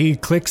 He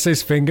clicks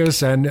his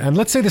fingers, and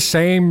let's say the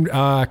same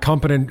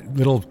competent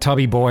little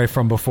tubby boy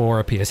from before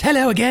appears.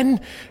 Hello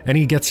again, and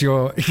he gets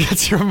your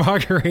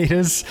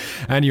margaritas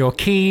and your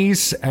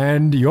keys,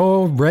 and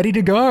you're ready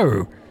to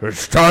go.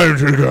 It's time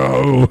to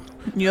go.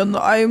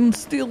 I'm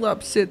still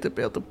upset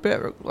about the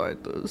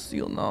paragliders,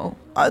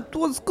 It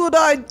was a good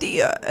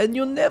idea, and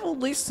you never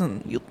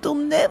listen. You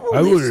don't never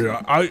listen.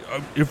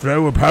 If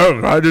there were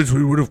paragliders,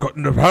 we would have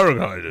gotten the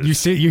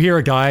paragliders. You hear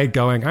a guy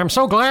going, "I'm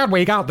so glad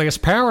we got this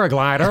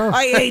paraglider."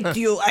 I hate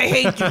you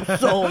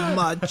so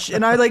much.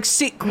 And I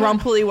sit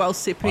grumpily while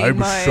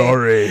sipping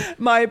sorry.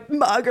 my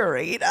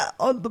margarita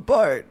on the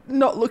boat,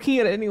 not looking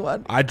at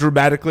anyone. I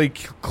dramatically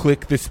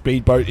click the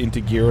speedboat into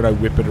gear and I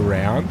whip it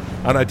around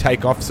and I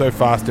take off so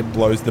fast it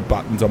blows the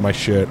buttons on my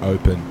shirt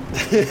open.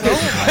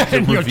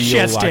 And your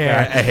chest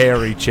hair. A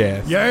hairy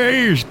chest.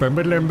 Yes,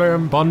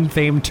 Bond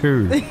theme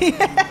 2.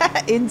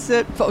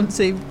 Insert Bond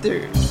theme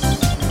 2.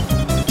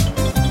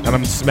 And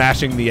I'm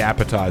smashing the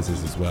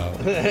appetizers as well.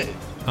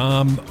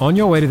 On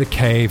your way to the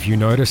cave, you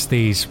notice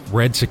these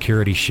red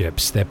security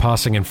ships. They're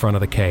passing in front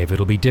of the cave.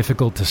 It'll be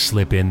difficult to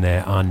slip in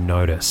there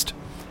unnoticed.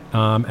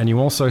 And you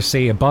also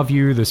see above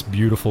you this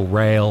beautiful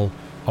rail,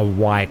 a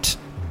white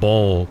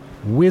ball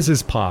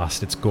whizzes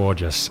past. It's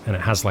gorgeous, and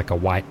it has a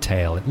white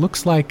tail. It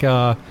looks like,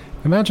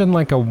 imagine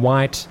a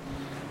white...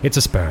 It's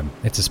a sperm.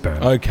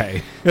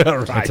 Okay. All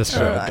right. It's a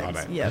sperm. All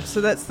right. Yeah, so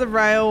that's the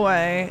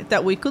railway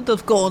that we could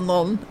have gone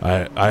on.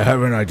 I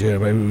have an idea.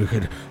 Maybe we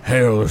could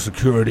hail a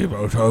security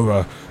boat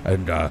over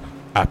and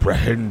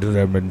apprehend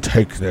them and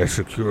take their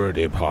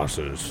security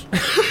passes.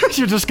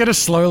 You're just going to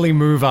slowly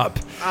move up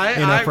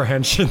in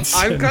apprehensions.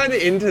 I'm kind of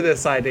into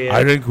this idea.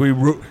 I think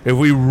if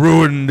we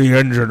ruin the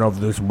engine of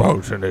this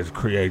boat and it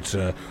creates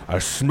a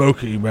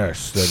smoky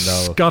mess, then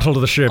they'll... Scuttle to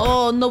the ship.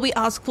 Oh, no, we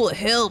ask for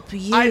help.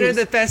 Yes. I know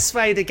the best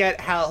way to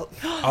get help.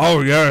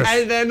 Oh, yes.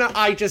 And then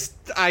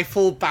I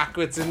fall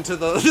backwards into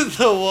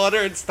the water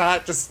and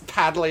start just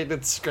paddling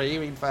and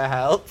screaming for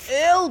help.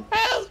 Help!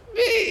 Help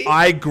me!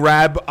 I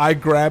grab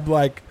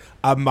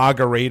a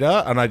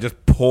margarita and I just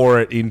pour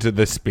it into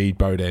the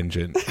speedboat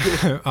engine.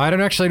 I don't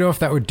actually know if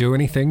that would do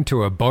anything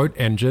to a boat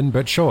engine,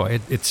 but sure,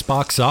 it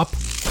sparks up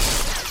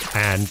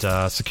and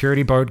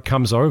security boat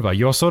comes over.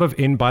 You're sort of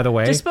in, by the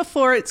way. Just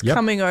before it's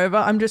coming over,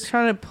 I'm just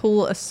trying to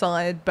pull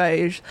aside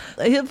Beige.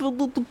 I have a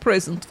little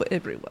present for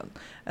everyone.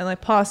 And I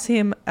pass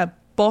him a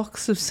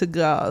box of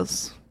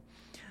cigars.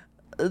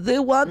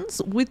 The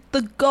ones with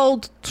the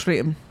gold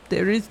trim.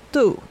 There is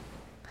 2.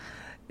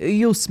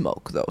 You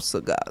smoke those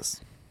cigars.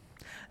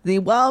 The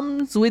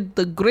ones with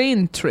the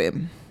green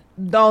trim,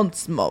 don't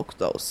smoke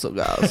those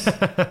cigars.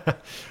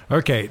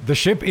 Okay, the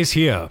ship is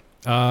here.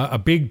 A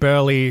big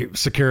burly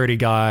security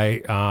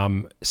guy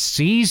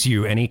sees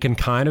you and he can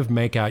kind of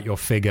make out your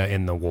figure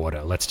in the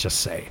water, let's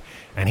just say.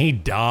 And he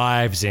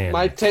dives in.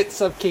 My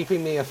tits are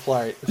keeping me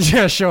afloat.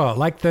 Yeah, sure.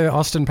 Like the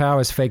Austin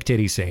Powers fake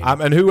titty scene.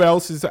 And who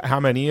else is... How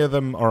many of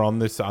them are on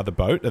this other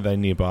boat? Are they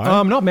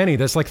nearby? Not many.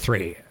 There's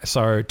 3.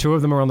 So 2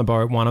 of them are on the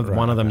boat. One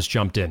of them's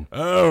jumped in.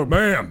 Oh,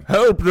 ma'am.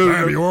 Help,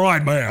 Ma'am, you all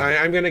right, ma'am?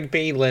 I'm going to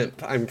be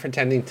limp. I'm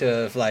pretending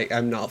to,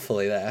 I'm not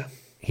fully there.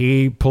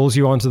 He pulls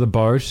you onto the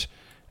boat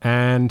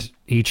and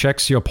he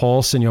checks your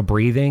pulse and your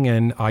breathing.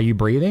 And are you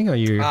breathing? Are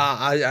you...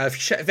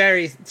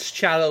 Very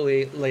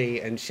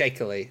shallowly and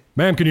shakily.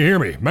 Ma'am, can you hear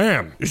me?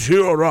 Ma'am. Is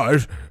he all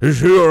right?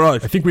 Is he all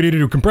right? I think we need to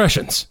do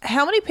compressions.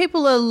 How many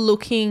people are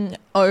looking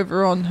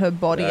over on her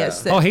body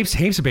as that? Oh,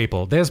 heaps of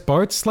people. There's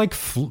boats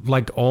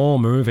all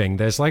moving.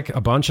 There's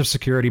a bunch of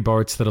security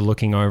boats that are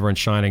looking over and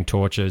shining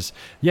torches.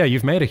 Yeah,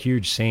 you've made a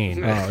huge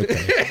scene. Oh,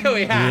 okay.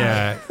 We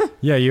have.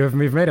 Yeah, you've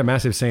made a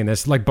massive scene.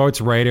 There's boats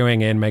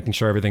radioing in, making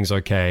sure everything's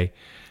okay.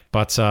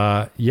 But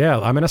yeah,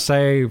 I'm going to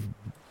say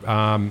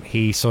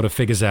he sort of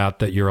figures out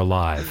that you're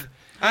alive.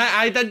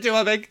 I don't do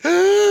a big...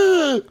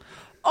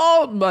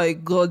 Oh my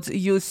God,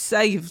 you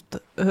saved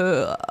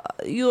her.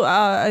 You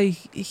are a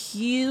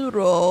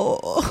hero.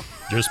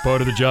 Just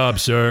part of the job,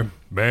 sir.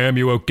 Ma'am,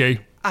 you okay?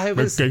 I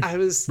was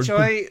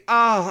trying...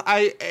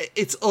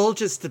 it's all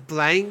just a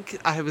blank.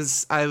 I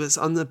was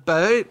on the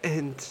boat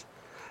and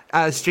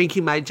I was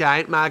drinking my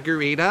giant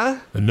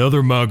margarita.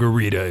 Another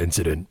margarita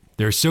incident.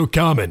 They're so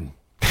common.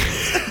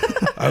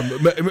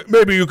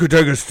 Maybe you could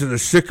take us to the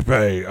sick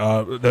bay.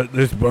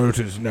 This boat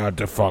is now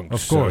defunct.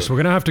 Of course, we're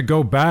going to have to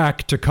go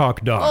back to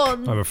Cock Dock,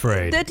 I'm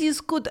afraid. That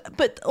is good,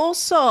 but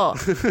also...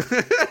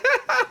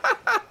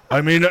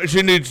 I mean,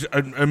 she needs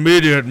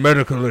immediate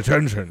medical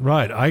attention.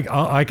 Right,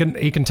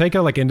 he can take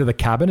her into the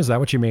cabin, is that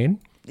what you mean?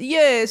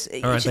 Yes.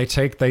 All right,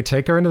 they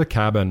take her into the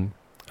cabin.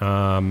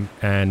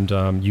 And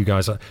you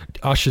guys are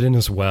ushered in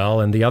as well,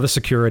 and the other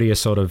security is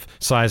sort of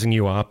sizing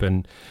you up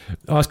and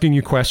asking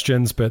you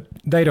questions, but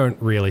they don't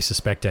really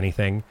suspect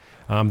anything.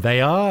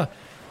 They're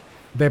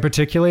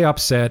particularly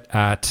upset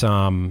at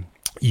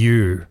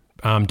you,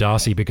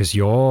 Darcy, because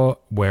you're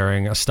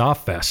wearing a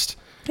staff vest.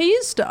 He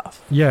is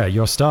staff. Yeah,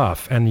 you're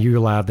staff, and you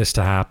allowed this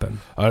to happen.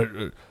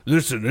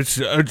 Listen,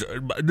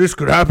 this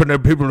could happen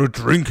if people are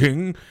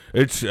drinking.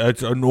 It's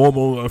a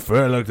normal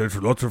affair. There's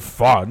lots of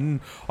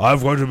fun.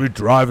 I've got to be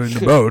driving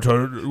the boat.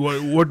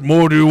 What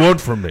more do you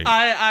want from me?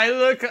 I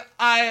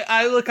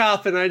look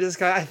up and I just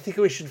go, I think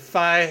we should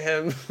fire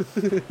him.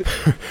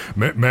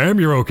 Ma'am,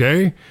 you're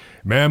okay?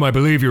 Ma'am, I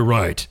believe you're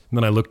right. And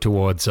then I look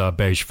towards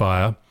Beige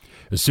Fire.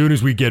 As soon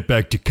as we get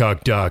back to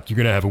Cock Dock, you're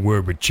going to have a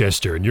word with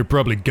Chester, and you're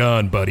probably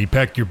gone, buddy.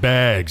 Pack your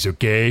bags,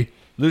 okay?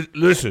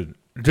 Listen,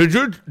 did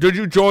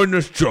you join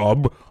this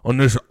job on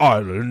this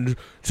island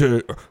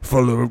to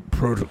follow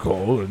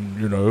protocol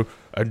and,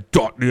 and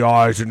dot the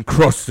I's and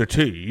cross the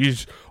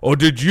T's? Or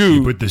did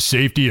you put the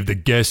safety of the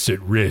guests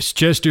at risk?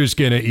 Chester's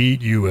going to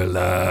eat you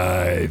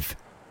alive.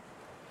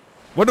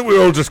 Why don't we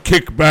all just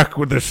kick back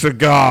with a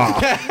cigar?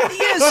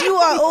 Yes, you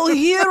are all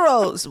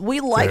heroes. We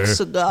like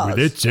cigars. Well,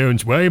 that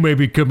sounds... Why am I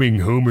becoming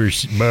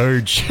Homer's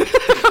Marge?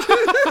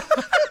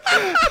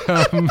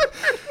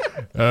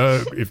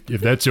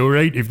 If that's all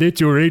right,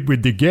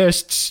 with the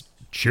guests,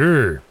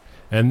 sure.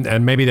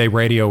 And maybe they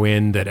radio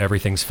in that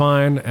everything's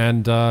fine,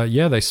 and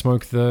they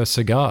smoke the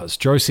cigars.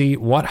 Josie,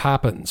 what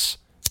happens?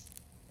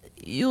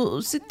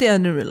 You sit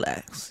down and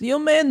relax. You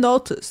may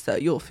notice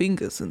that your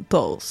fingers and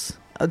toes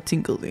are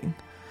tingling.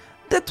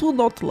 That will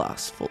not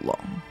last for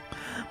long,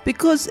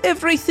 because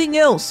everything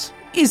else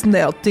is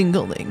now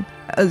tingling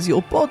as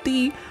your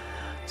body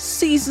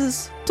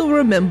ceases to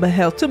remember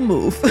how to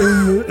move.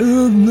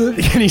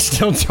 Can he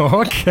still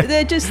talk?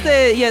 They're just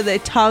their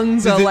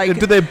tongues are like...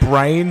 Do their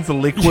brains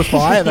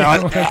liquefy? And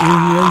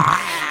they're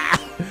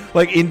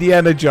like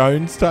Indiana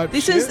Jones type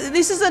This shit?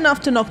 is enough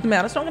to knock them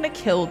out. It's not going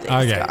to kill these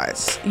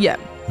guys. Yeah.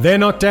 They're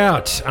knocked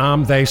out.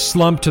 They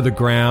slump to the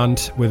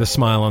ground with a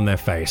smile on their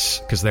face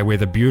because they're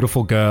with a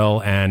beautiful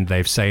girl and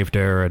they've saved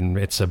her and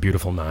it's a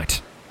beautiful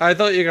night. I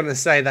thought you were going to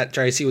say that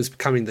Josie was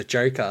becoming the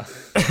Joker.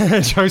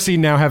 Josie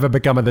now have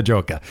become the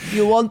Joker.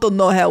 You want to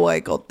know how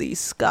I got these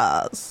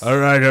scars? All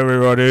right,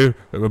 everybody,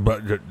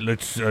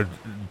 let's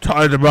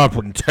tie them up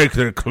and take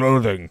their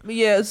clothing.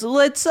 Yes,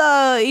 let's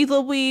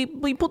either we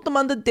put them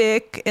on the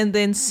deck and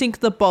then sink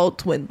the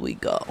boat when we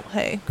go.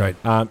 Hey. Great.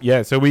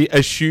 So we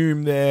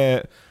assume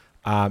their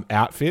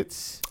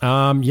outfits.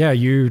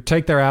 You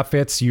take their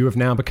outfits. You have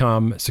now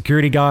become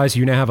security guys.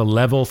 You now have a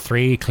level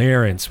 3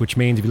 clearance, which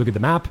means if you look at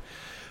the map,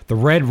 the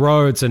red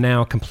roads are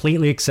now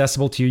completely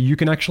accessible to you. You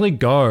can actually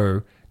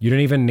go. You don't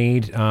even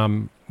need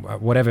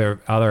whatever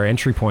other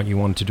entry point you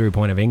want to do,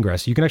 point of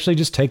ingress. You can actually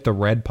just take the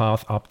red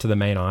path up to the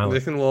main island.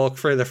 We can walk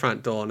through the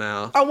front door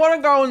now. I want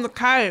to go in the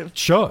cave.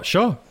 Sure,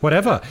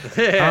 whatever.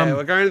 Yeah,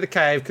 we're going to the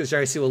cave because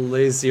Josie will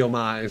lose your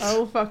mind. I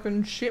will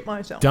fucking shit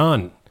myself.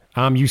 Done.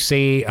 You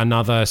see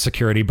another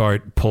security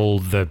boat pull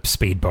the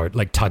speedboat,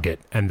 like tug it,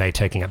 and they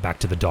taking it back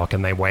to the dock,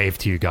 and they wave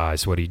to you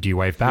guys. Do you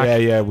wave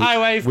back? Yeah. I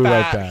wave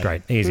back.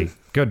 Great, easy,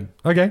 good,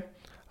 okay.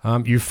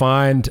 You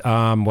find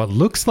what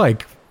looks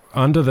like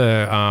under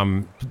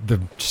the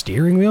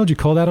steering wheel. Do you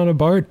call that on a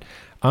boat?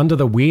 Under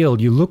the wheel,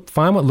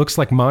 find what looks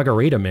like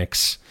margarita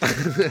mix.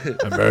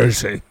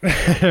 Amazing.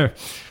 You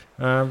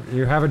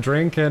have a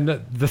drink, and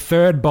the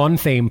third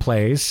Bond theme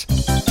plays.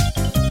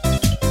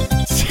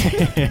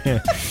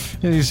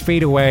 You just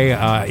feed away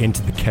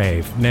into the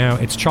cave. Now,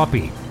 it's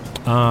choppy.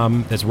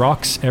 There's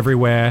rocks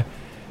everywhere,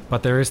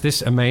 but there is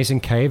this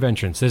amazing cave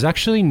entrance. There's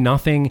actually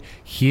nothing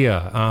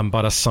here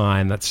but a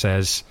sign that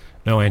says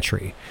no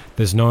entry.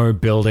 There's no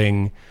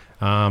building.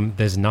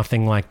 There's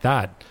nothing like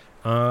that.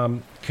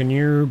 Can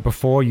you,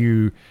 before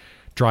you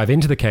drive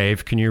into the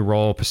cave, can you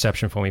roll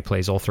perception for me,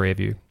 please, all three of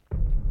you?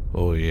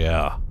 Oh,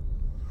 yeah,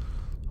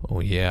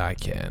 I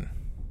can.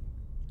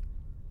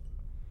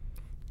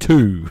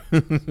 2.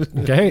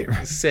 Okay.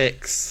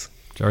 6.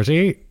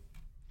 Josie?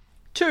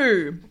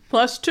 2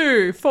 +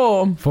 2,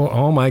 4. 4.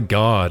 Oh my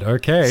god.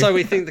 Okay. So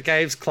we think the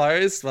cave's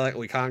closed. We're like,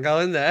 we can't go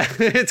in there.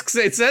 It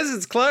says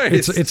it's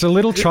closed. It's a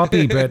little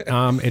choppy, but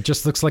it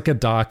just looks like a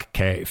dark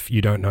cave.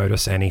 You don't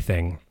notice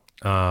anything.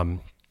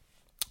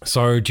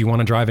 So do you want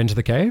to drive into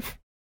the cave?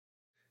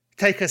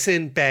 Take us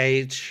in,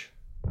 Beige.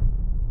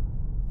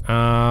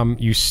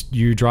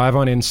 You drive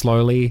on in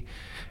slowly.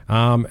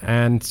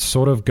 And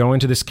sort of go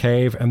into this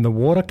cave, and the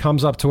water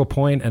comes up to a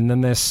point, and then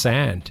there's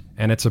sand,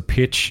 and it's a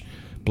pitch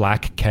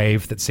black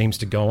cave that seems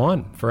to go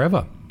on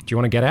forever. Do you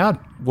want to get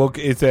out? Well,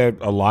 is there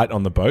a light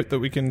on the boat that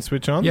we can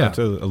switch on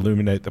to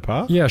illuminate the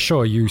path? Yeah,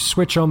 sure. You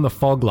switch on the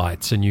fog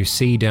lights, and you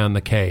see down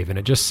the cave, and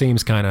it just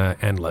seems kind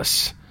of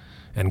endless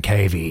and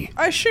cavey.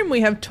 I assume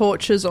we have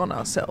torches on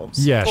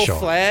ourselves. Yeah, Or sure.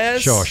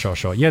 flares?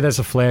 Sure. Yeah, there's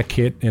a flare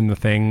kit in the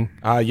thing.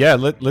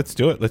 Let's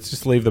do it. Let's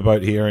just leave the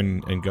boat here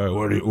and go.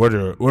 What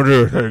do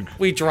you think?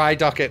 We dry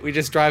dock it. We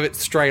just drive it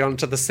straight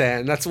onto the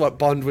sand. That's what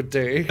Bond would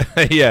do.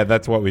 Yeah,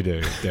 that's what we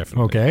do,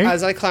 definitely. Okay.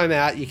 As I climb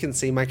out, you can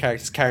see my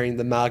character's carrying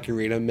the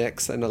margarita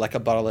mix and like a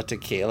bottle of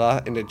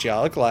tequila in a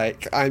jug.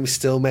 Like, I'm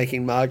still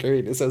making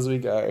margaritas as we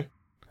go.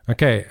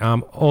 Okay,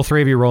 all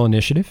three of you roll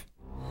initiative.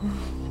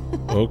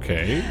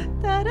 Okay.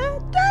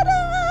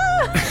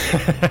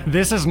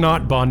 This is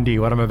not Bondy,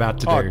 what I'm about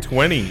to do. Oh,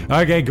 20.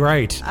 Okay,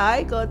 great.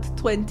 I got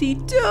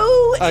 22.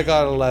 I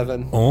got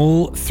 11.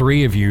 All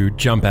three of you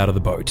jump out of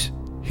the boat.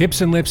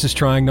 Hips and Lips is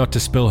trying not to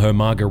spill her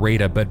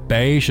margarita, but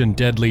Beige and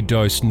Deadly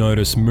Dose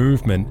notice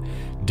movement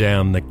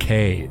down the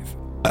cave.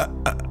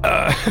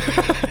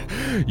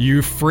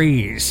 You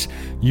freeze.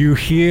 You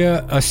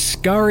hear a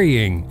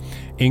scurrying,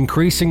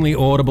 increasingly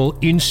audible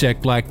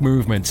insect-like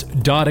movements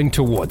darting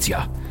towards you.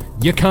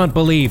 You can't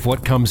believe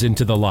what comes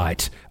into the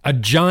light. A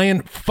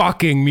giant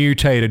fucking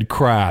mutated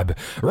crab.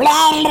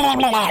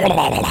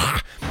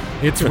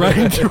 It's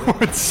running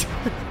towards...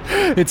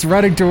 It's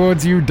running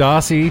towards you,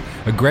 Darcy.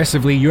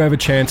 Aggressively, you have a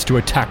chance to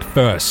attack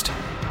first.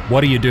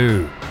 What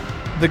do?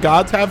 The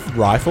guards have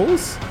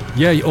rifles?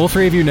 Yeah, all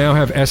three of you now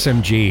have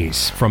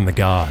SMGs from the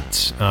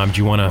guards. Do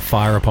you want to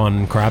fire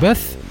upon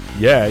Krabbeth?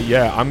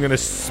 Yeah. I'm going to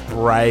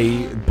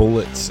spray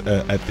bullets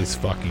at this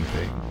fucking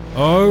thing.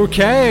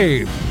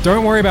 Okay.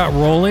 Don't worry about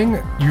rolling.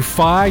 You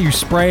fire, you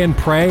spray and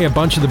pray. A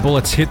bunch of the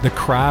bullets hit the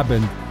crab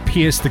and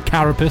pierce the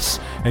carapace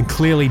and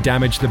clearly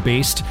damage the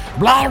beast.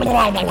 Blah,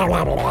 blah, blah,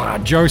 blah, blah.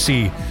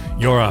 Josie,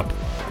 you're up.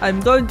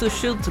 I'm going to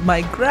shoot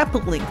my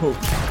grappling hook.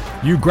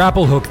 You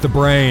grapple hook the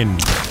brain.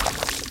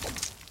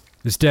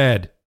 It's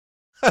dead.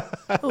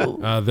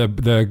 Oh.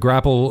 The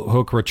grapple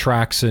hook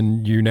retracts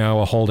and you now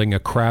are holding a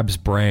crab's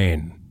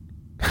brain.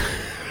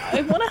 I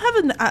want to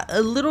have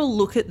a little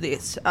look at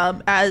this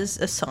as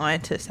a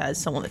scientist,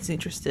 as someone that's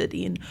interested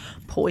in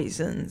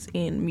poisons,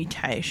 in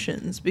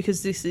mutations,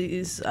 because this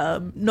is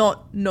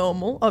not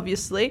normal,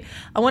 obviously.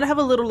 I want to have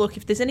a little look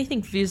if there's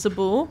anything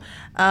visible.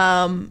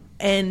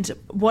 And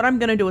what I'm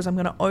going to do is I'm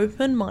going to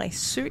open my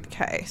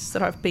suitcase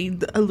that I've been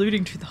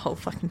alluding to the whole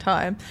fucking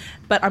time.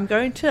 But I'm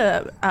going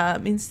to,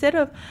 instead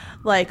of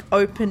like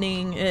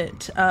opening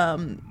it...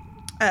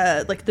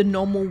 like the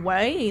normal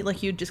way,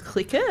 like you just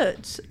click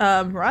it,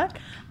 right?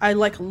 I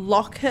like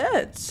lock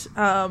it,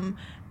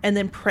 and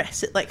then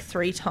press it like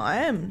 3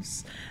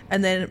 times,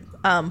 and then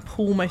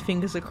pull my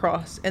fingers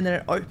across, and then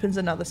it opens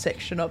another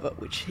section of it,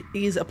 which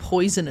is a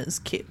poisoner's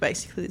kit.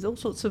 Basically, there's all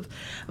sorts of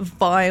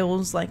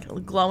vials, like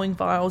glowing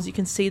vials. You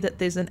can see that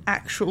there's an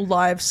actual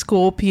live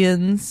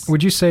scorpions.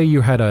 Would you say you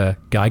had a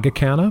Geiger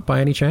counter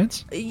by any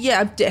chance?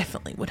 Yeah, I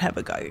definitely would have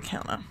a Geiger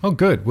counter. Oh,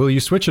 good. Well, you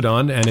switch it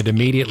on and it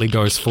immediately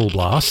goes full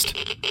blast.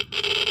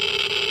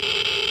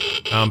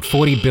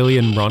 40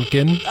 billion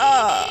Rontgen.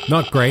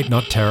 Not great,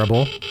 not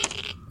terrible.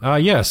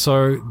 Yeah,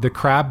 so the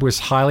crab was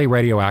highly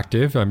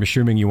radioactive. I'm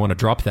assuming you want to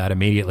drop that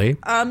immediately.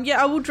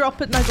 Yeah, I will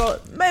drop it, and I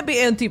got maybe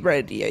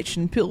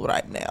anti-radiation pill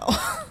right now.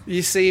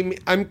 You see,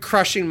 I'm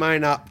crushing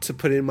mine up to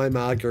put in my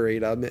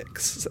margarita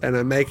mix, and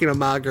I'm making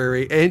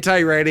a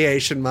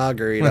anti-radiation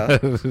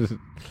margarita.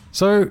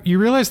 So you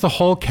realize the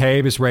whole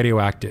cave is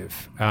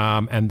radioactive,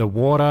 and the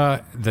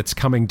water that's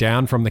coming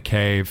down from the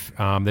cave,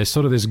 there's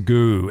sort of this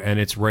goo, and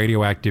it's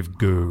radioactive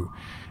goo.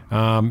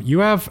 You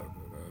have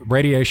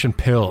radiation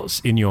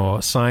pills in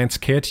your science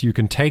kit. You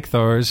can take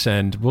those,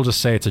 and we'll just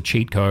say it's a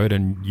cheat code,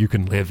 and you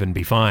can live and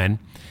be fine.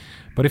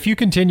 But if you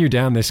continue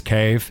down this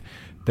cave,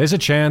 there's a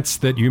chance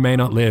that you may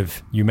not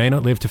live. You may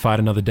not live to fight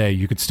another day.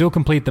 You could still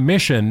complete the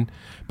mission,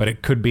 but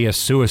it could be a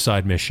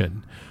suicide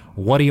mission.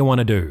 What do you want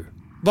to do?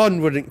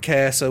 Bond wouldn't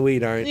care, so we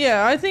don't.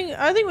 Yeah, I think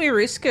we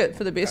risk it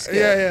for the biscuit.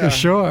 Yeah.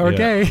 Sure,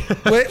 okay.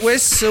 We're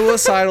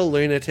suicidal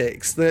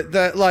lunatics.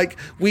 That like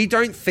we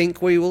don't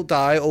think we will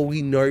die, or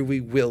we know we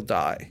will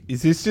die.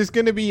 Is this just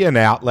going to be an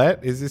outlet?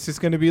 Is this just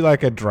going to be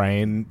like a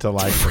drain to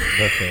like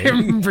the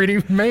thing?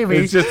 Pretty, maybe.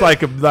 It's just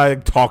like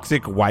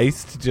toxic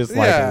waste, just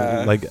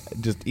like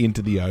just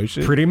into the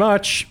ocean. Pretty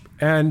much.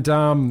 And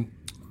I'm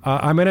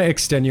going to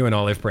extend you an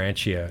olive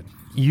branch here.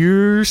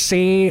 You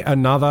see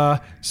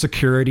another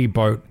security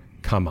boat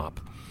come up.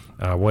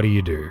 What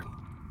do?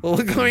 Well,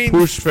 we're going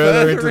push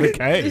further into the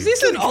cave. Is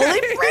this an olive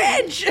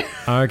branch?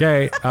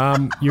 Okay.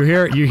 You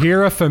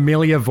hear a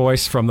familiar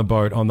voice from the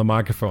boat on the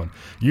microphone.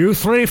 You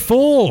 3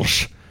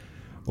 fools!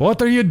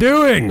 What are you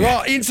doing?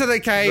 Well, into the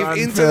cave, Run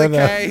into further.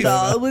 the cave.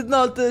 No, with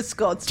not the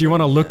Scots. Do you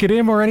want to look at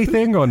him or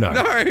anything, or no?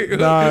 No,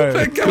 No.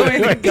 we're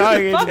going We're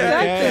going into Fuck the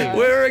that cave. thing.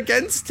 We're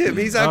against him.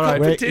 He's our All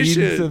right, We're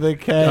competition. into the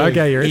cave.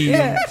 Okay, you're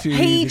Yeah, into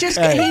he the just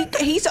cave.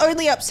 he's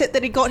only upset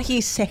that he got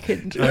here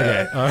second.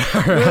 Okay.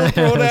 Will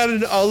brought out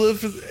an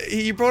olive.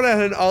 He brought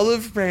out an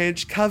olive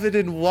branch covered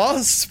in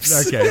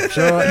wasps. Okay,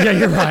 sure. Yeah,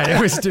 you're right.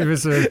 It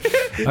was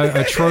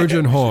a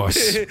Trojan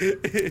horse.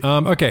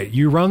 Okay,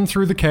 you run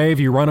through the cave,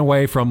 you run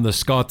away from the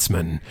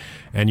Scotsman,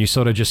 and you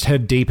sort of just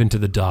head deep into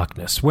the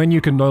darkness. When you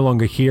can no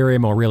longer hear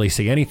him or really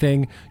see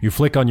anything, you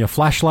flick on your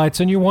flashlights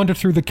and you wander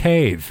through the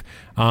cave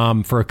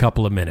for a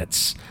couple of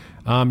minutes.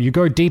 You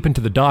go deep into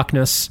the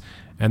darkness,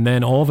 and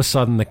then all of a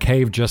sudden the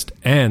cave just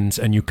ends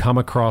and you come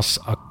across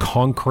a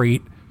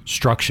concrete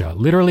structure,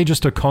 literally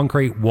just a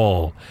concrete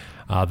wall.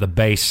 The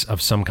base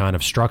of some kind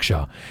of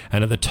structure.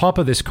 And at the top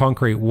of this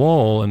concrete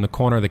wall in the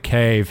corner of the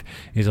cave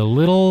is a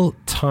little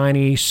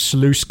tiny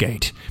sluice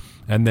gate.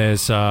 And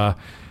there's,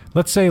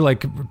 let's say,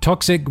 like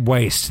toxic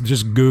waste,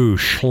 just goo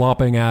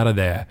slopping out of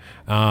there.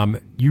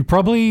 You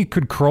probably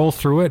could crawl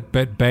through it,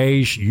 but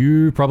Beige,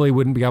 you probably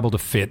wouldn't be able to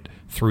fit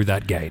through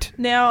that gate.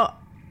 Now,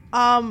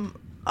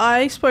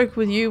 I spoke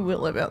with you,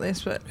 Will, about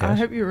this, but I Yes.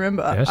 hope you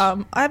remember. Yes.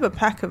 I have a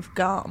pack of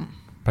gum.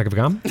 Pack of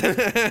gum?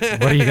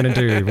 What are you going to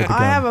do with the gum?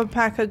 I have a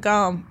pack of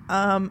gum,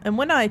 and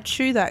when I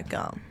chew that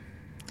gum,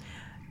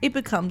 it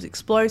becomes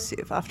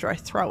explosive after I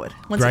throw it.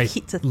 Once Great. it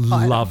hits a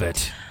fire. Love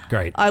it.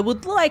 Great. I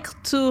would like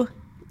to...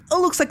 It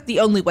looks like the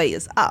only way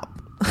is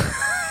up.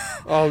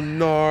 Oh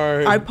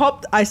no!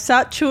 I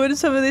start chewing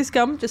some of this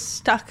gum, just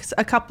stuck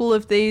a couple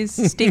of these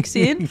sticks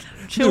in,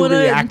 chewing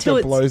the it until reactor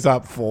it's blows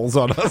up, falls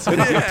on us, and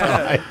we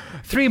die.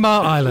 3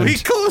 Mile Island. We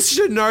call it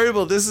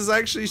Chernobyl. This is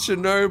actually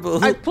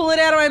Chernobyl. I pull it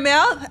out of my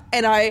mouth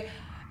and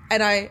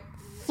I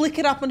flick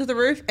it up onto the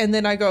roof, and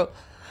then I go,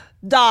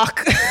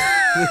 dark.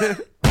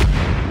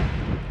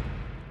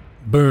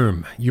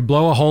 Boom. You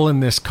blow a hole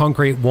in this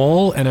concrete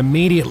wall and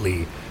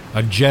immediately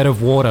a jet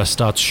of water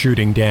starts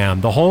shooting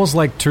down. The hole's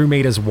like 2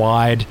 meters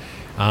wide.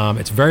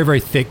 It's very, very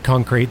thick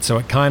concrete, so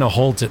it kind of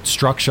holds its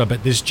structure,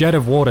 but this jet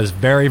of water is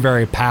very,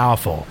 very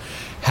powerful.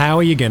 How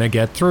are you going to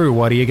get through?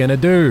 What are you going to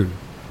do?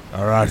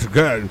 All right,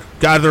 good.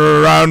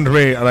 Gather around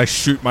me, and I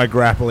shoot my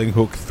grappling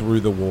hook through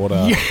the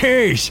water.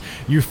 Yes!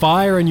 You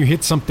fire and you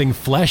hit something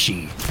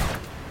fleshy.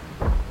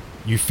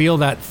 You feel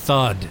that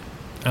thud.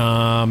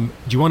 Do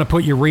you want to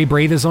put your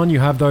rebreathers on?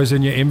 You have those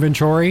in your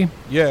inventory?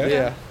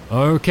 yeah.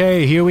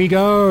 Okay, here we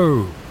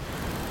go.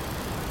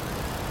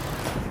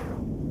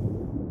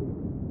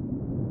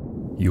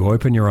 You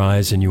open your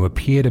eyes and you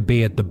appear to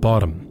be at the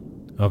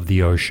bottom of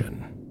the ocean.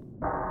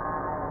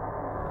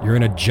 You're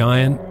in a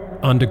giant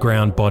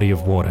underground body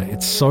of water.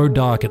 It's so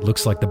dark it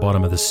looks like the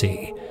bottom of the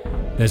sea.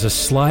 There's a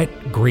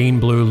slight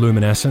green-blue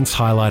luminescence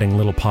highlighting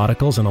little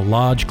particles and a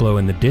large glow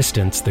in the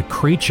distance. The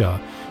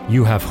creature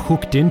you have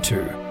hooked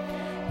into.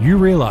 You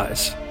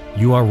realize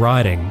you are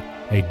riding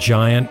a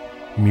giant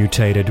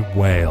mutated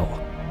whale.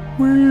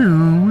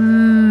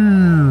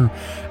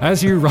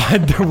 As you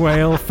ride the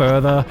whale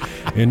further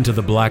into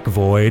the black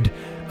void,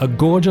 a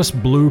gorgeous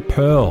blue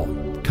pearl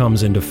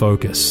comes into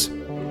focus.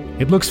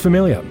 It looks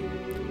familiar,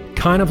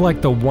 kind of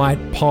like the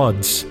white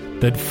pods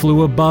that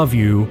flew above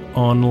you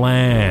on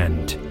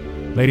land.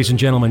 Ladies and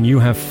gentlemen, you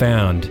have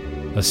found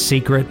a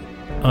secret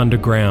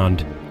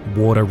underground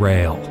water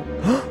rail.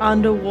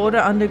 Underwater,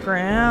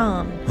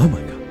 underground. Oh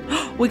my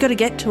god. We got to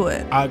get to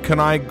it. Can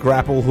I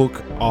grapple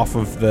hook off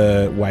of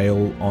the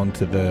whale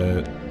onto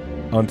the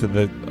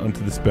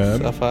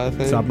sperm Sapphire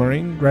thing.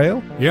 submarine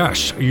rail?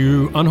 Yes,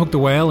 you unhook the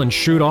whale and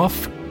shoot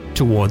off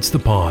towards the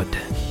pod.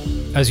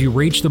 As you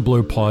reach the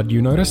blue pod,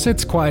 you notice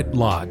it's quite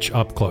large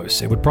up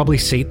close. It would probably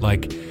seat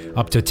like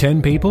up to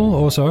 10 people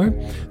or so.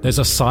 There's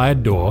a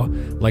side door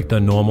like the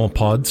normal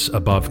pods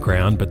above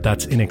ground, but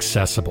that's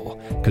inaccessible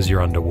because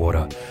you're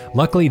underwater.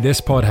 Luckily, this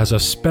pod has a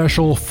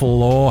special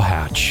floor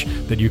hatch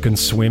that you can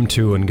swim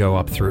to and go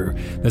up through.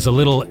 There's a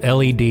little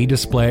LED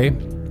display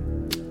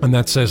and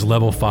that says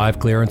level 5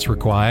 clearance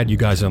required. You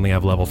guys only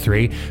have level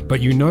 3, but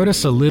you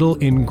notice a little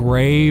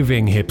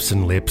engraving, Hips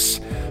and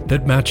Lips,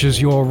 that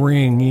matches your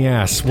ring.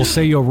 Yes, we'll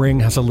say your ring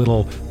has a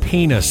little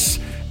penis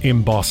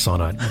emboss on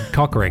it.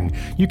 Cock ring.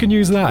 You can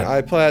use that.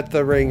 I pull out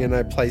the ring and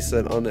I place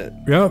it on it.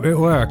 Yep, it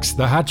works.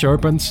 The hatch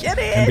opens, Get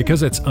in! and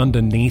because it's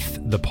underneath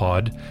the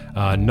pod,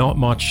 not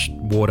much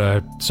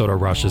water sort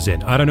of rushes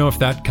in. I don't know if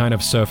that kind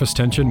of surface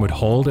tension would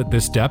hold at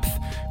this depth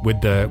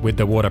with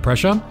the water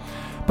pressure,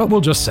 but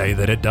we'll just say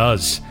that it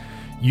does.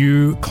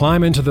 You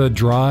climb into the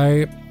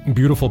dry,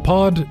 beautiful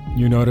pod.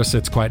 You notice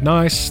it's quite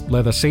nice.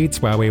 Leather seats,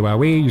 wowee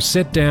wowee. You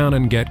sit down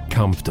and get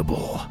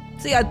comfortable.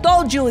 See, I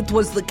told you it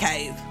was the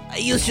cave.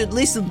 You should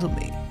listen to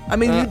me. I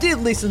mean, you did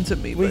listen to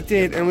me. We but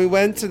did, and we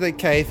went to the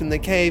cave, and the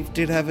cave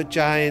did have a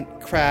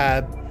giant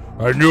crab.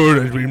 I knew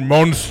there'd be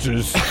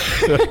monsters.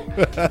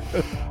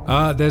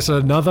 There's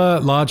another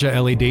larger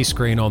LED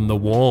screen on the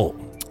wall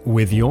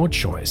with your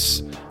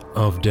choice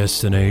of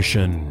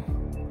destination.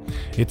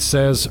 It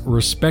says,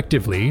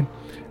 respectively,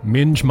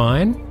 Minge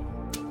Mine,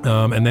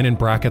 and then in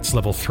brackets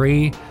level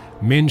 3,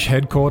 Minge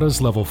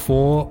Headquarters level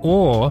 4,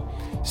 or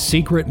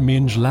Secret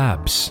Minge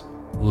Labs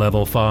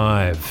level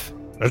 5.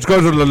 Let's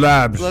go to the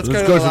labs. Let's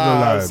go to the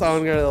labs. I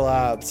want to go to the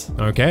labs.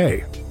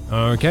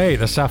 Okay,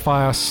 the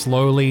Sapphire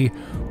slowly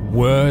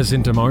whirs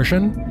into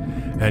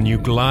motion, and you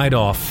glide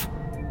off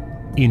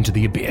into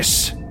the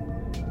abyss.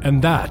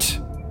 And that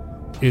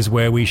is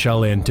where we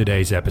shall end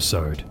today's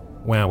episode.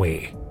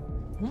 Wowee.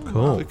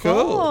 Cool.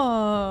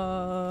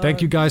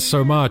 Thank you guys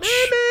so much.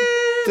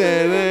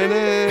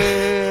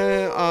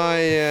 I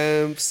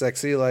am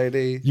sexy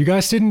lady. You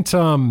guys didn't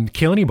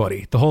kill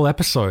anybody the whole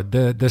episode.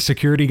 The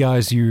security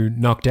guys you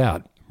knocked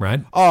out, right?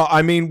 Oh,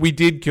 I mean, we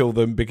did kill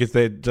them because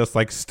they're just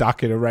like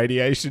stuck in a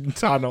radiation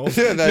tunnel.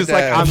 Yeah, just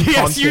like dead. unconscious,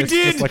 Yes, you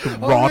did. just like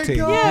rotting.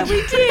 yeah,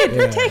 we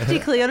did.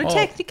 Technically, on a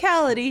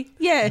technicality,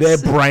 yes. Their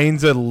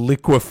brains are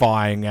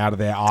liquefying out of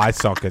their eye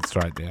sockets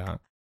right now.